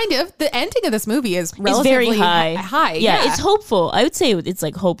 Kind of. The ending of this movie is It's relatively very high. high. Yeah, it's hopeful. I would say it's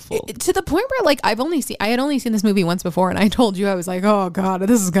like hopeful. To the point where like I had only seen this movie once before, and I told you I was like, oh god,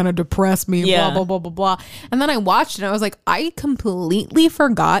 this is gonna depress me. Yeah. Blah blah blah blah blah. And then I watched it, and I was like, I completely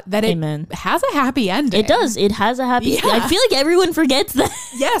forgot that it Amen. has a happy ending. It does. It has a happy. Yeah. I feel like everyone forgets that.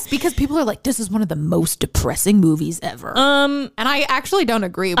 Yes, because people are like, this is one of the most depressing movies ever. And I actually don't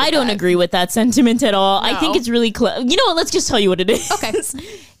agree. I don't agree with that sentiment at all. I think No. it's really you know what? Let's just tell you what it is. Okay.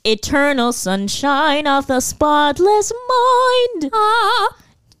 Eternal Sunshine of the Spotless Mind.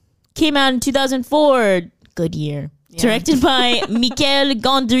 Came out in 2004. Good year. Directed by Michel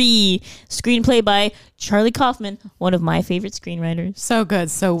Gondry. Screenplay by Charlie Kaufman, one of my favorite screenwriters. So good,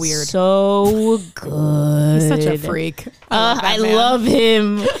 so weird. So good. He's such a freak. I love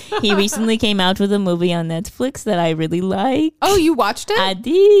him. He recently came out with a movie on Netflix that I really like. Oh, you watched it? I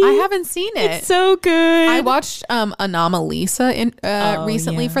did. I haven't seen it. It's so good. I watched Anomalisa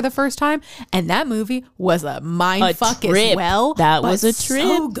recently for the first time, and that movie was a mind fuck as trip. well. That but was a trip.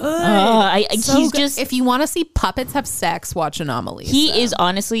 So good. He's just. If you want to see puppets have sex, watch Anomalisa. He is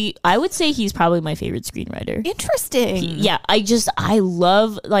honestly, I would say he's probably my favorite screenwriter. interesting. Yeah, I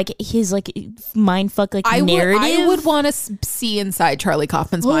love like his like mindfuck like narrative. I would want to see inside Charlie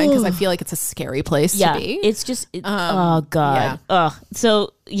Kaufman's mind because I feel like it's a scary place to be. It's just oh god.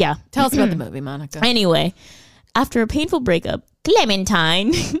 So yeah. Tell us about the movie, Monica. Anyway, after a painful breakup,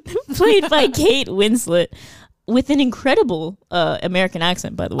 Clementine, played by Kate Winslet, with an incredible American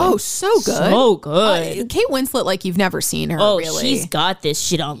accent, by the way. Oh, so good. So good. Kate Winslet, like you've never seen her, Oh, really. she's got this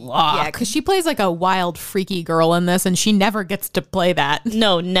shit on lock. Yeah, because she plays like a wild, freaky girl in this, and she never gets to play that.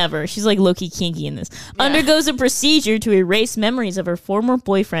 No, never. She's like low-key kinky in this. Undergoes a procedure to erase memories of her former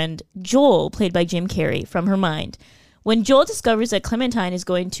boyfriend, Joel, played by Jim Carrey, from her mind. When Joel discovers that Clementine is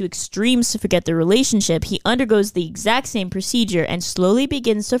going to extremes to forget their relationship, he undergoes the exact same procedure and slowly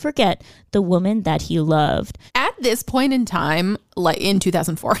begins to forget the woman that he loved. At this point in time, like in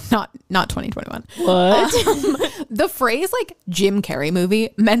 2004, not 2021. What? The phrase like Jim Carrey movie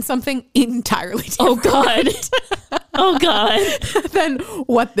meant something entirely different. Oh, God. Oh, God. than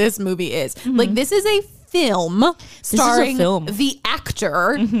what this movie is. Like this is a film starring the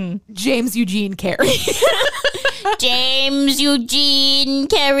actor James Eugene Carey. James Eugene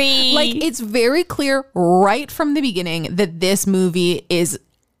Carey. Like it's very clear right from the beginning that this movie is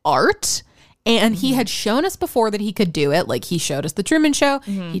art. And he had shown us before that he could do it. Like he showed us The Truman Show.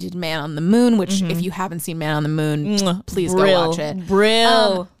 He did Man on the Moon, which if you haven't seen Man on the Moon, please go watch it.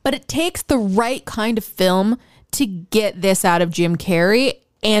 Brill. But it takes the right kind of film to get this out of Jim Carrey.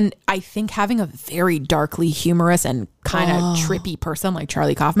 And I think having a very darkly humorous and kind of trippy person like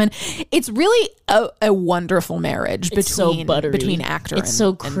Charlie Kaufman, it's really a wonderful marriage between actor and It's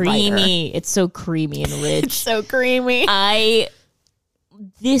so creamy. writer. It's so creamy and rich. It's so creamy.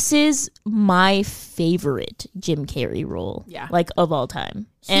 This is my favorite Jim Carrey role. Yeah. Like of all time.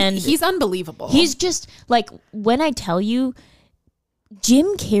 And he's unbelievable. he's just like, when I tell you, Jim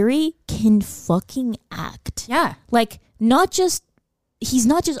Carrey can fucking act. Yeah. Like he's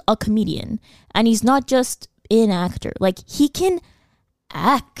not just a comedian and he's not just an actor. Like he can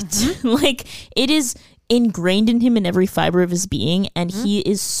act. Like it is ingrained in him in every fiber of his being, and he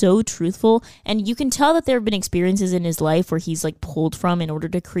is so truthful. And you can tell that there have been experiences in his life where he's like pulled from in order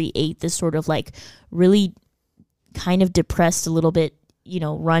to create this sort of like really kind of depressed, a little bit,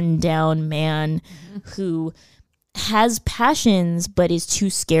 run down man who has passions but is too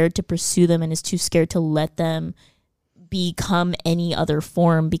scared to pursue them and is too scared to let them become any other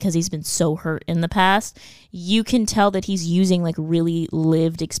form because he's been so hurt in the past. You can tell that he's using like really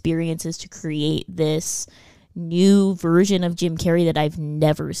lived experiences to create this new version of Jim Carrey that I've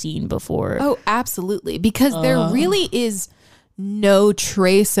never seen before. Oh, absolutely. Because there really is no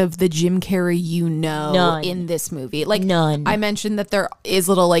trace of the Jim Carrey None. in this movie. Like None. I mentioned that there is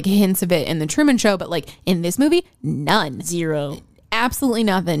little like hints of it in the Truman Show, but like in this movie, none. Zero. Absolutely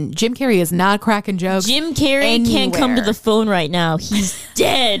nothing. Jim Carrey is not cracking jokes. Jim Carrey can't come to the phone right now. He's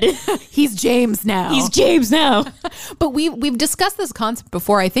dead. He's James now. He's James now. But we've discussed this concept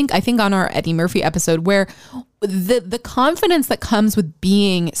before. I think on our Eddie Murphy episode, where the confidence that comes with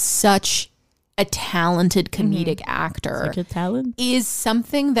being such a talented comedic actor, Such a talent. is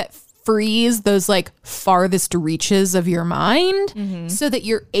something that frees those like farthest reaches of your mind so that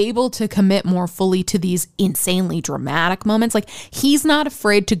you're able to commit more fully to these insanely dramatic moments. Like he's not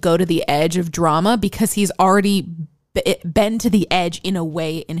afraid to go to the edge of drama because he's already been to the edge in a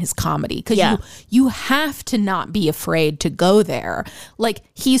way in his comedy. Because you have to not be afraid to go there. Like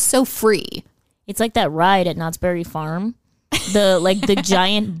he's so free. It's like that ride at Knott's Berry Farm the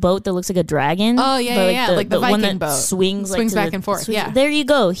giant boat that looks like a dragon. Oh yeah, like the Viking one that boat swings back and forth. Yeah, there you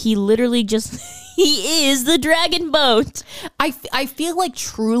go. He literally just he is the dragon boat. I feel like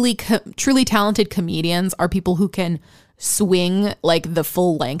truly talented comedians are people who can swing like the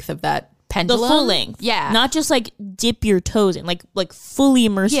full length of that pendulum. The full length. Yeah. Not just like dip your toes in, like fully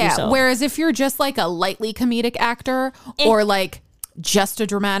immerse yourself. Whereas if you're just like a lightly comedic actor or like just a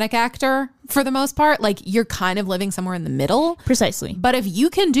dramatic actor for the most part, like you're kind of living somewhere in the middle. Precisely. But if you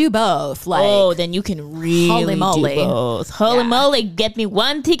can do both, like then you can really holy moly. do both. Holy moly, get me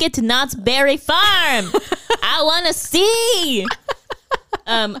one ticket to Knott's Berry Farm. I want to see.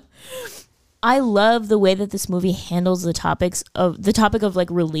 I love the way that this movie handles the topic of like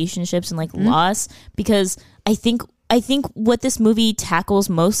relationships and like loss, because I think what this movie tackles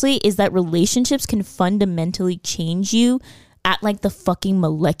mostly is that relationships can fundamentally change you at like the fucking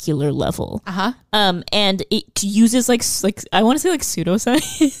molecular level. And it uses like I want to say like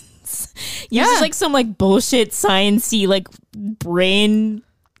pseudoscience. Uses like some like bullshit sciencey like brain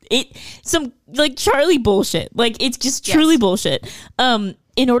some like Charlie bullshit. Like it's just truly bullshit.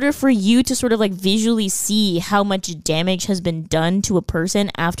 In order for you to sort of like visually see how much damage has been done to a person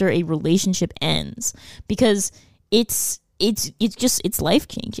after a relationship ends, because it's life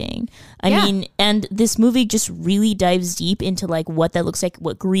changing. I mean, and this movie just really dives deep into like what that looks like,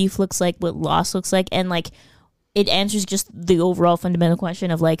 what grief looks like, what loss looks like, and like it answers just the overall fundamental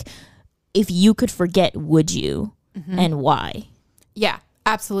question of like, if you could forget, would you, and why? Yeah,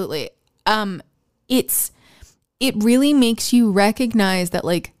 absolutely. It really makes you recognize that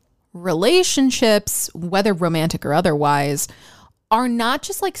like relationships, whether romantic or otherwise, are not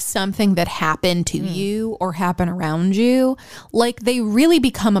just like something that happen to you or happen around you. Like they really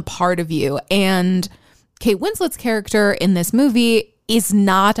become a part of you. And Kate Winslet's character in this movie is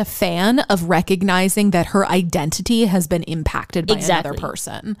not a fan of recognizing that her identity has been impacted by another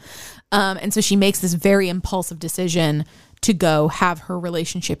person. And so she makes this very impulsive decision to go have her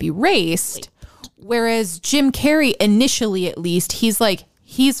relationship erased. Whereas Jim Carrey, initially at least,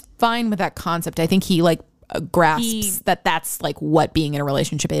 he's fine with that concept. I think he like grasps that that's like what being in a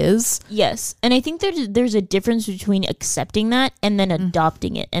relationship is. Yes. And I think there's a difference between accepting that and then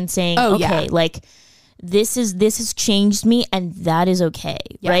adopting it and saying, like this has changed me and that is okay.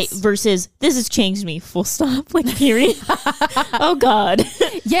 Right? Versus this has changed me, full stop, like period. Oh God.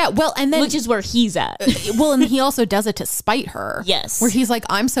 Yeah. Well, and then which is where he's at. Well, and he also does it to spite her. Yes. Where he's like,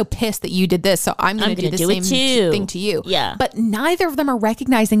 I'm so pissed that you did this, so I'm gonna do the same thing to you. Yeah. But neither of them are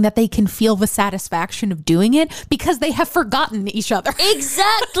recognizing that they can feel the satisfaction of doing it because they have forgotten each other.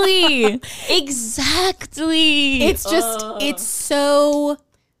 Exactly. Exactly. It's just it's so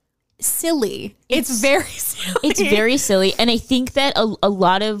silly. It's very silly. It's very silly. And I think that a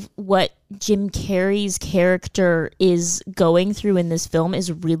lot of what Jim Carrey's character is going through in this film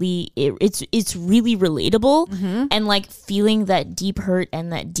is really it's really relatable, and like feeling that deep hurt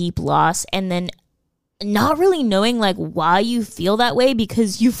and that deep loss, and then not really knowing like why you feel that way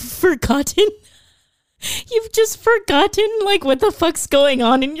because you've just forgotten like what the fuck's going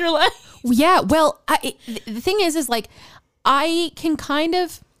on in your life. Yeah, well, the thing is like I can kind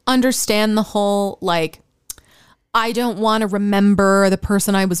of understand the whole like I don't want to remember the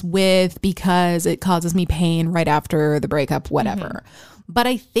person I was with because it causes me pain right after the breakup, whatever. But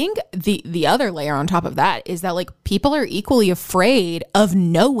I think the other layer on top of that is that like people are equally afraid of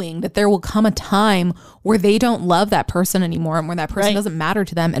knowing that there will come a time where they don't love that person anymore and where that person doesn't matter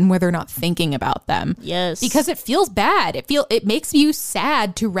to them and where they're not thinking about them. Yes. Because it feels bad. It makes you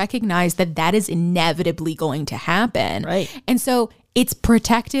sad to recognize that that is inevitably going to happen. Right. And so it's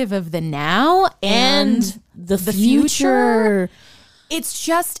protective of the now and the future.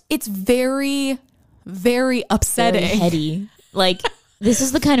 It's very, very upsetting. Very heady. Like, this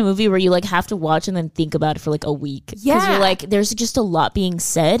is the kind of movie where you like have to watch and then think about it for like a week. Yeah. Because you're like, there's just a lot being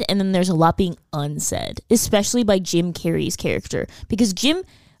said and then there's a lot being unsaid, especially by Jim Carrey's character. Because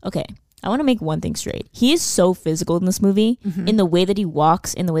I want to make one thing straight. He is so physical in this movie, in the way that he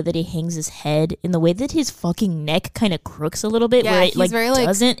walks, in the way that he hangs his head, in the way that his fucking neck kind of crooks a little bit, where it like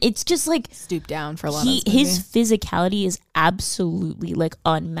doesn't. It's just like stoop down for a lot of this movie. His physicality is absolutely like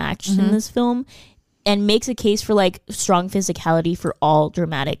unmatched in this film, and makes a case for like strong physicality for all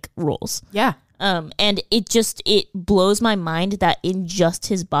dramatic roles. Yeah. And it blows my mind that in just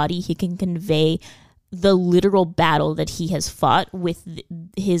his body he can convey the literal battle that he has fought with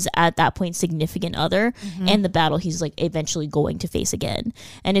his at that point significant other, and the battle he's like eventually going to face again.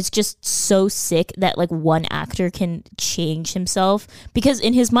 And it's just so sick that like one actor can change himself, because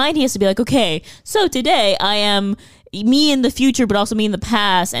in his mind he has to be like, okay, so today I am me in the future, but also me in the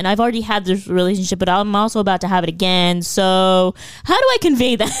past, and I've already had this relationship, but I'm also about to have it again. So how do I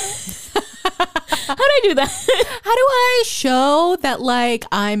convey that? How do I do that? How do I show that like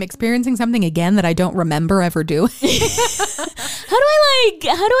I'm experiencing something again that I don't remember ever doing? How do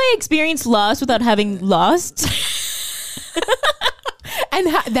I experience loss without having lost? And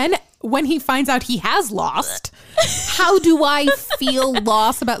then when he finds out he has lost, how do I feel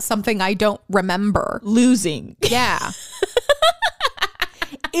loss about something I don't remember? Losing. Yeah.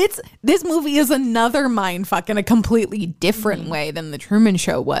 This movie is another mindfuck in a completely different way than the Truman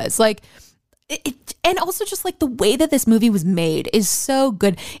Show was. Like, and also just like the way that this movie was made is so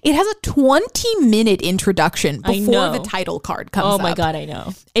good. It has a 20-minute introduction before the title card comes up. Oh my God, I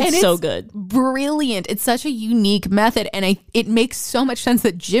know. It's so good. Brilliant. It's such a unique method. And it makes so much sense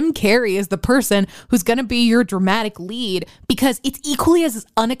that Jim Carrey is the person who's going to be your dramatic lead, because it's equally as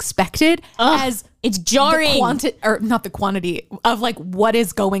unexpected as it's jarring. Not the quantity of like what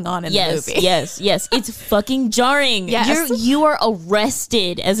is going on in the movie. Yes. It's fucking jarring. Yes. You are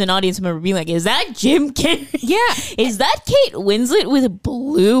arrested as an audience member being like, is that Jim Carrey? Yeah. Is that Kate Winslet with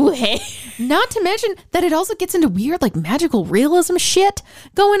blue hair? Not to mention that it also gets into weird like magical realism shit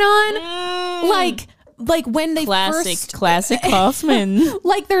going on. Like when they classic Kaufman.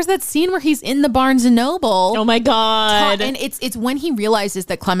 Like there's that scene where he's in the Barnes and Noble. Oh my God. And it's when he realizes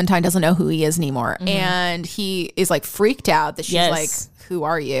that Clementine doesn't know who he is anymore. Mm-hmm. And he is like freaked out that she's like, who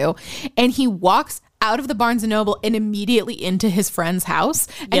are you? And he walks out of the Barnes and Noble and immediately into his friend's house.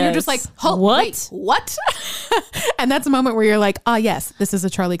 And you're just like, wait, what? And that's a moment where you're like, yes, this is a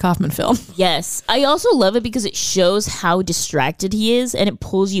Charlie Kaufman film. Yes. I also love it because it shows how distracted he is, and it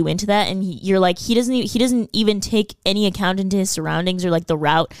pulls you into that. And you're like, he doesn't even take any account into his surroundings or like the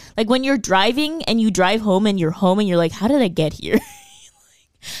route. Like when you're driving and you drive home and you're like, how did I get here?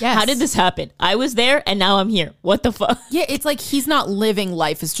 Yes. How did this happen? I was there and now I'm here. What the fuck? Yeah, it's like he's not living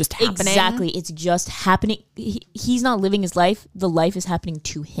life, is just happening. Exactly. It's just happening. He's not living his life. The life is happening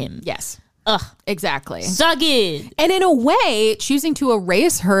to him. Yes. Ugh. Exactly. Suck it. And in a way, choosing to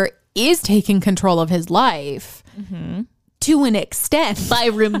erase her is taking control of his life. Mm-hmm. To an extent. By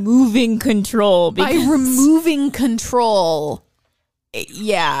removing control. By removing control.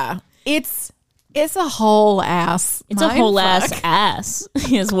 Yeah. It's a whole ass. It's a whole ass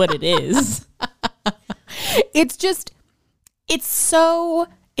is what it is. It's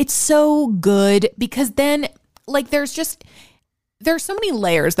so good because then like there's so many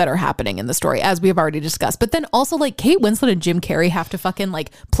layers that are happening in the story, as we have already discussed. But then also like Kate Winslet and Jim Carrey have to fucking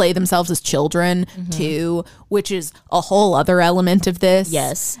like play themselves as children too, which is a whole other element of this.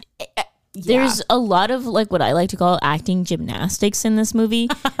 Yes. There's a lot of like what I like to call acting gymnastics in this movie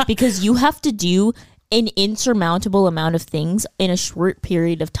because you have to do an insurmountable amount of things in a short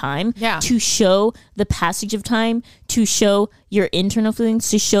period of time to show the passage of time, to show your internal feelings,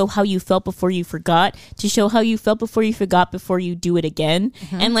 to show how you felt before you forgot, to show how you felt before you forgot before you do it again.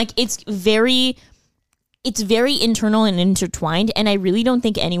 And like it's very internal and intertwined, and I really don't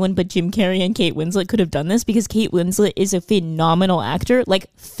think anyone but Jim Carrey and Kate Winslet could have done this because Kate Winslet is a phenomenal actor, like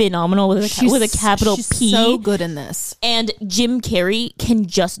phenomenal with a capital she's P. So good in this. And Jim Carrey can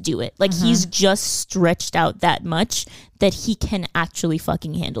just do it. Like he's just stretched out that much that he can actually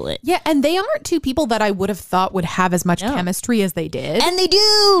fucking handle it. Yeah, and they aren't two people that I would have thought would have as much chemistry as they did. And they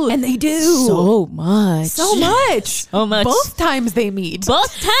do. So much. Both times they meet.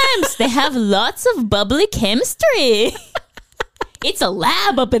 Both times they have lots of bubbly chemistry. It's a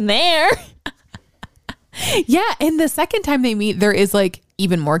lab up in there. Yeah, and the second time they meet, there is like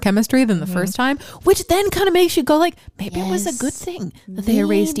even more chemistry than the first time, which then kind of makes you go like, maybe it was a good thing that they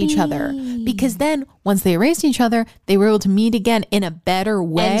erased each other. Because then once they erased each other, they were able to meet again in a better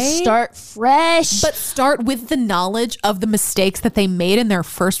way. And start fresh. But start with the knowledge of the mistakes that they made in their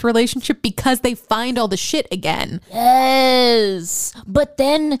first relationship because they find all the shit again. Yes. But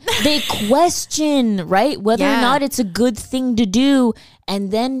then they question, right? Whether or not it's a good thing to do.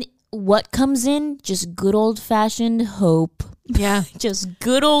 And then what comes in? Just good old fashioned hope. Yeah. Just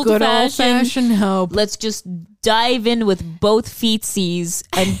good old fashioned hope. Let's just dive in with both feetsies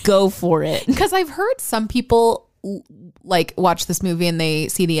and go for it. Because I've heard some people like watch this movie and they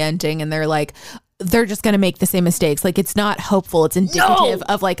see the ending and they're like, they're just going to make the same mistakes. Like it's not hopeful. It's indicative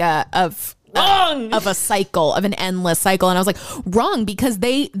of like of a cycle, of an endless cycle. And I was like, wrong, because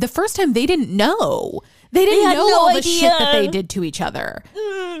the first time they didn't know. They didn't know all the shit that they did to each other.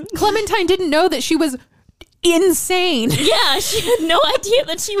 Clementine didn't know that she was insane. Yeah, she had no idea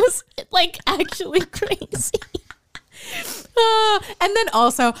that she was like actually crazy. And then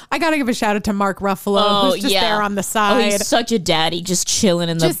also, I gotta give a shout out to Mark Ruffalo, who's just there on the side. Oh, he's such a daddy, just chilling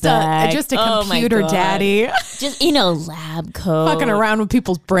in the back. Just a computer daddy. Just in a lab coat. Fucking around with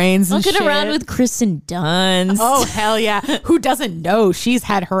people's brains and Fucking around with Kristen Dunst. Oh, hell yeah. Who doesn't know she's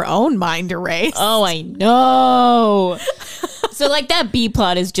had her own mind erased? Oh, I know. So like that B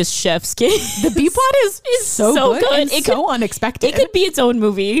plot is just chef's kiss. The B plot is so good. And It so unexpected. It could be its own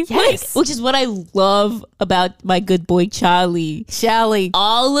movie. Yes. Which is what I love about my good boy Charlie.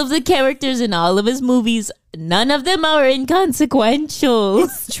 All of the characters in all of his movies, none of them are inconsequential.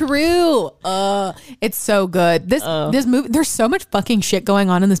 It's true. It's so good. This movie, there's so much fucking shit going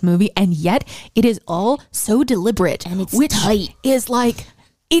on in this movie, and yet it is all so deliberate. And it's which tight. is like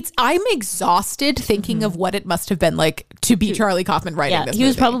I'm exhausted thinking of what it must have been like to be Charlie Kaufman writing this he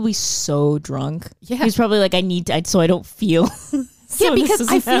was movie. probably so drunk. Yeah. He was probably like, so I don't feel. Yeah, because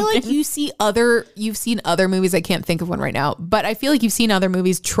I feel like you've seen other movies. I can't think of one right now, but I feel like you've seen other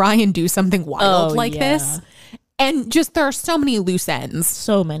movies try and do something wild like this. And just there are so many loose ends.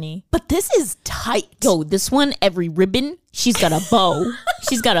 So many. But this is tight. Yo, this one, every ribbon, she's got a bow.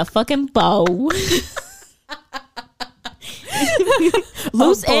 She's got a fucking bow.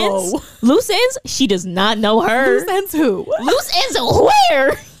 Loose ends, she does not know her. Loose ends who? Loose ends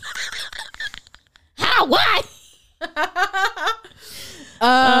where? How? Why?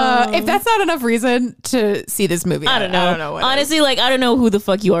 If that's not enough reason to see this movie, I don't know. Honestly, like, I don't know who the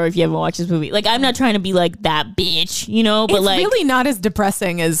fuck you are if you haven't watched this movie. Like, I'm not trying to be like that bitch, you know, but it's like, really not as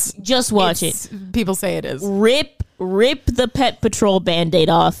depressing as just watch it. People say it is. Rip the Pet Patrol Band-Aid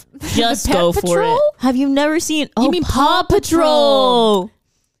off. Just go for it. Have you never seen? Oh, mean Paw Patrol?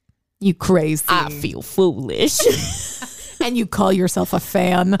 You crazy. I feel foolish. And you call yourself a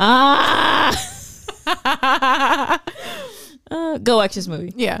fan. Go watch this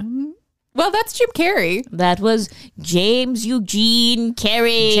movie. Yeah. Well, that's Jim Carrey. That was James Eugene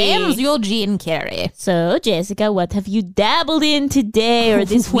Carrey. Eugene Carrey. So, Jessica, what have you dabbled in today or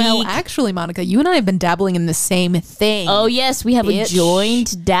this Well, week? actually, Monica, you and I have been dabbling in the same thing. Oh, yes, we have a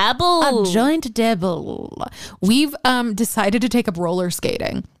joint dabble. A joint dabble. We've decided to take up roller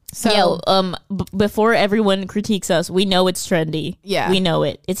skating. So, before everyone critiques us, we know it's trendy. Yeah. We know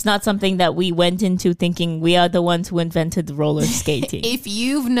it. It's not something that we went into thinking we are the ones who invented roller skating. If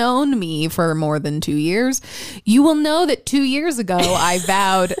you've known me for more than 2 years, you will know that 2 years ago, I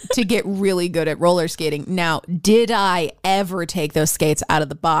vowed to get really good at roller skating. Now, did I ever take those skates out of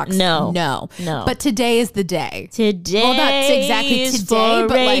the box? No. But today is the day. Today, well, not exactly is today, for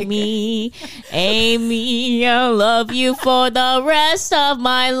but like Amy. Amy, I'll love you for the rest of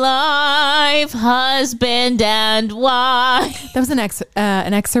my life, husband and wife. That was an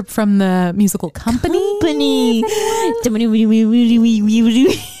excerpt from the musical Company.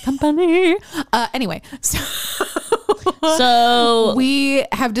 Anyway, so we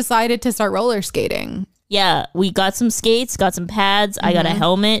have decided to start roller skating. Yeah, we got some skates, got some pads. I got a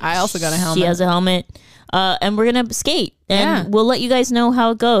helmet. I also got a helmet. She has a helmet. And we're going to skate. And we'll let you guys know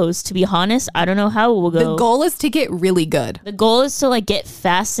how it goes. To be honest, I don't know how it will go. The goal is to get really good. The goal is to like get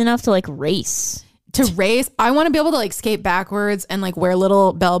fast enough to like race. I want to be able to like skate backwards and like wear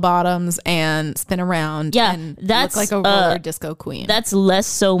little bell bottoms and spin around. Yeah, and that's look like a roller disco queen. That's less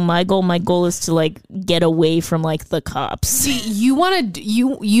so my goal. My goal is to like get away from like the cops. See,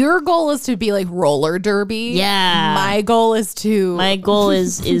 your goal is to be like roller derby. Yeah. My goal is be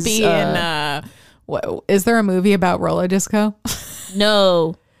in what, is there a movie about roller disco?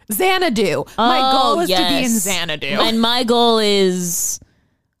 No. Xanadu. My goal is to be in Xanadu. And my goal is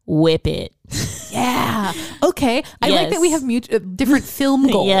Whip It. Yeah. Okay. I like that we have different film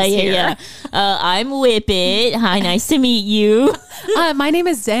goals. Yeah. I'm Whip It. Hi, nice to meet you. My name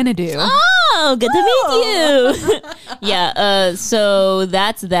is Xanadu. Oh, good to meet you. Yeah. So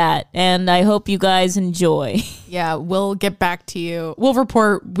that's that, and I hope you guys enjoy. Yeah, we'll get back to you. We'll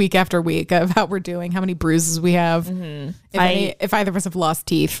report week after week of how we're doing, how many bruises we have, if either of us have lost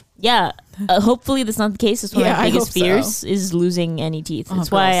teeth. Yeah. Hopefully that's not the case. It's one of my biggest fears is losing any teeth. That's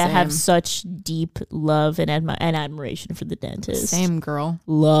why I have such deep love and admiration for the dentist. Same, girl.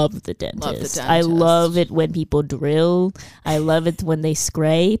 Love the dentist. I love it when people drill. I love it when they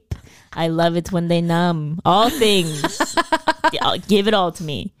scrape. I love it when they numb. All things. Give it all to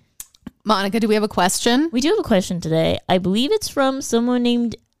me. Monica, do we have a question? We do have a question today. I believe it's from someone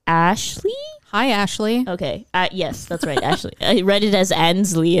named Ashley. Hi, Ashley. Okay. Yes, that's right, Ashley. I read it as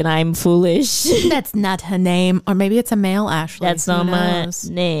Ansley, and I'm foolish. That's not her name. Or maybe it's a male Ashley. That's not my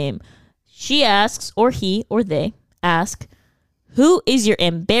name. She asks, or he or they ask, who is your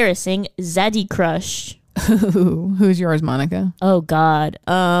embarrassing zaddy crush? Who's yours, Monica? Oh, God.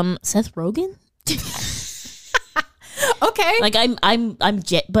 Seth Rogen? Okay. Like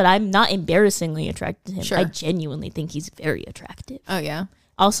but I'm not embarrassingly attracted to him. Sure. I genuinely think he's very attractive. Oh, yeah.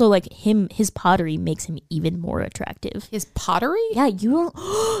 Also, like his pottery makes him even more attractive. His pottery? Yeah, you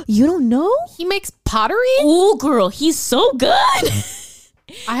don't know? He makes pottery? Oh, girl, he's so good.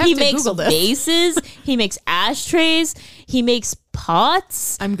 I have He to makes Google this. vases. He makes ashtrays. He makes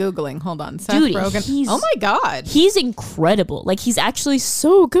pots. I'm Googling. Hold on. Seth Dude, Rogen. he's- Oh, my God. He's incredible. Like, he's actually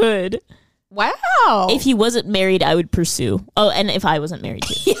so good. Wow. If he wasn't married, I would pursue. Oh, and if I wasn't married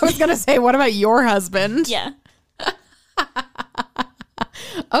too. I was going to say, what about your husband? Yeah.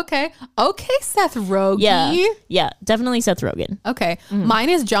 Okay. Okay, Seth Rogen. Yeah. Yeah. Definitely Seth Rogen. Okay. Mine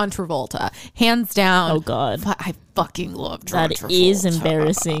is John Travolta. Hands down. Oh, God. I fucking love John That Travolta. is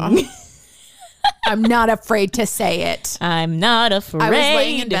embarrassing. I'm not afraid to say it. I'm not afraid. I was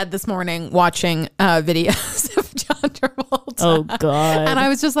laying in bed this morning watching videos of John Travolta. Oh, God. And I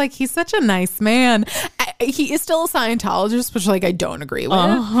was just like, he's such a nice man. He is still a Scientologist, which like I don't agree with.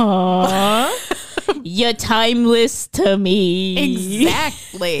 You're timeless to me.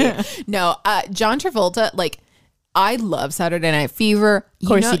 Exactly. No, John Travolta, like, I love Saturday Night Fever. Of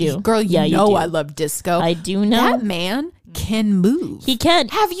course you do. Girl, Yeah, you know do. I love disco. I do know. That man can move. He can.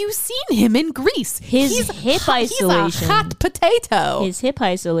 Have you seen him in Greece? His hip isolation. He's a hot potato. His hip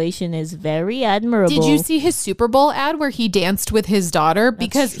isolation is very admirable. Did you see his Super Bowl ad where he danced with his daughter?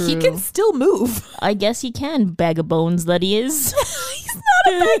 Because he true. can still move. I guess he can. Bag of bones that he is. He's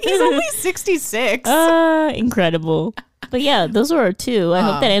not a bag. He's only 66. Incredible. But yeah, those were our two. I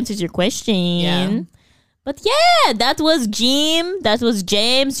hope that answers your question. Yeah. But yeah, that was Jim. That was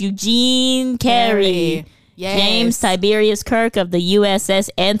James Eugene Carey. Yes. James Tiberius Kirk of the USS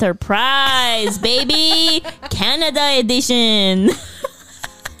Enterprise, baby. Canada edition.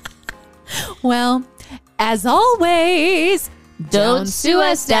 Well, as always, Don't sue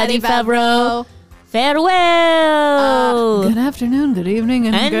us, Daddy Favreau. Farewell. Good afternoon, good evening,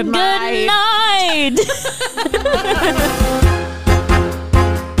 and, and good night. good night.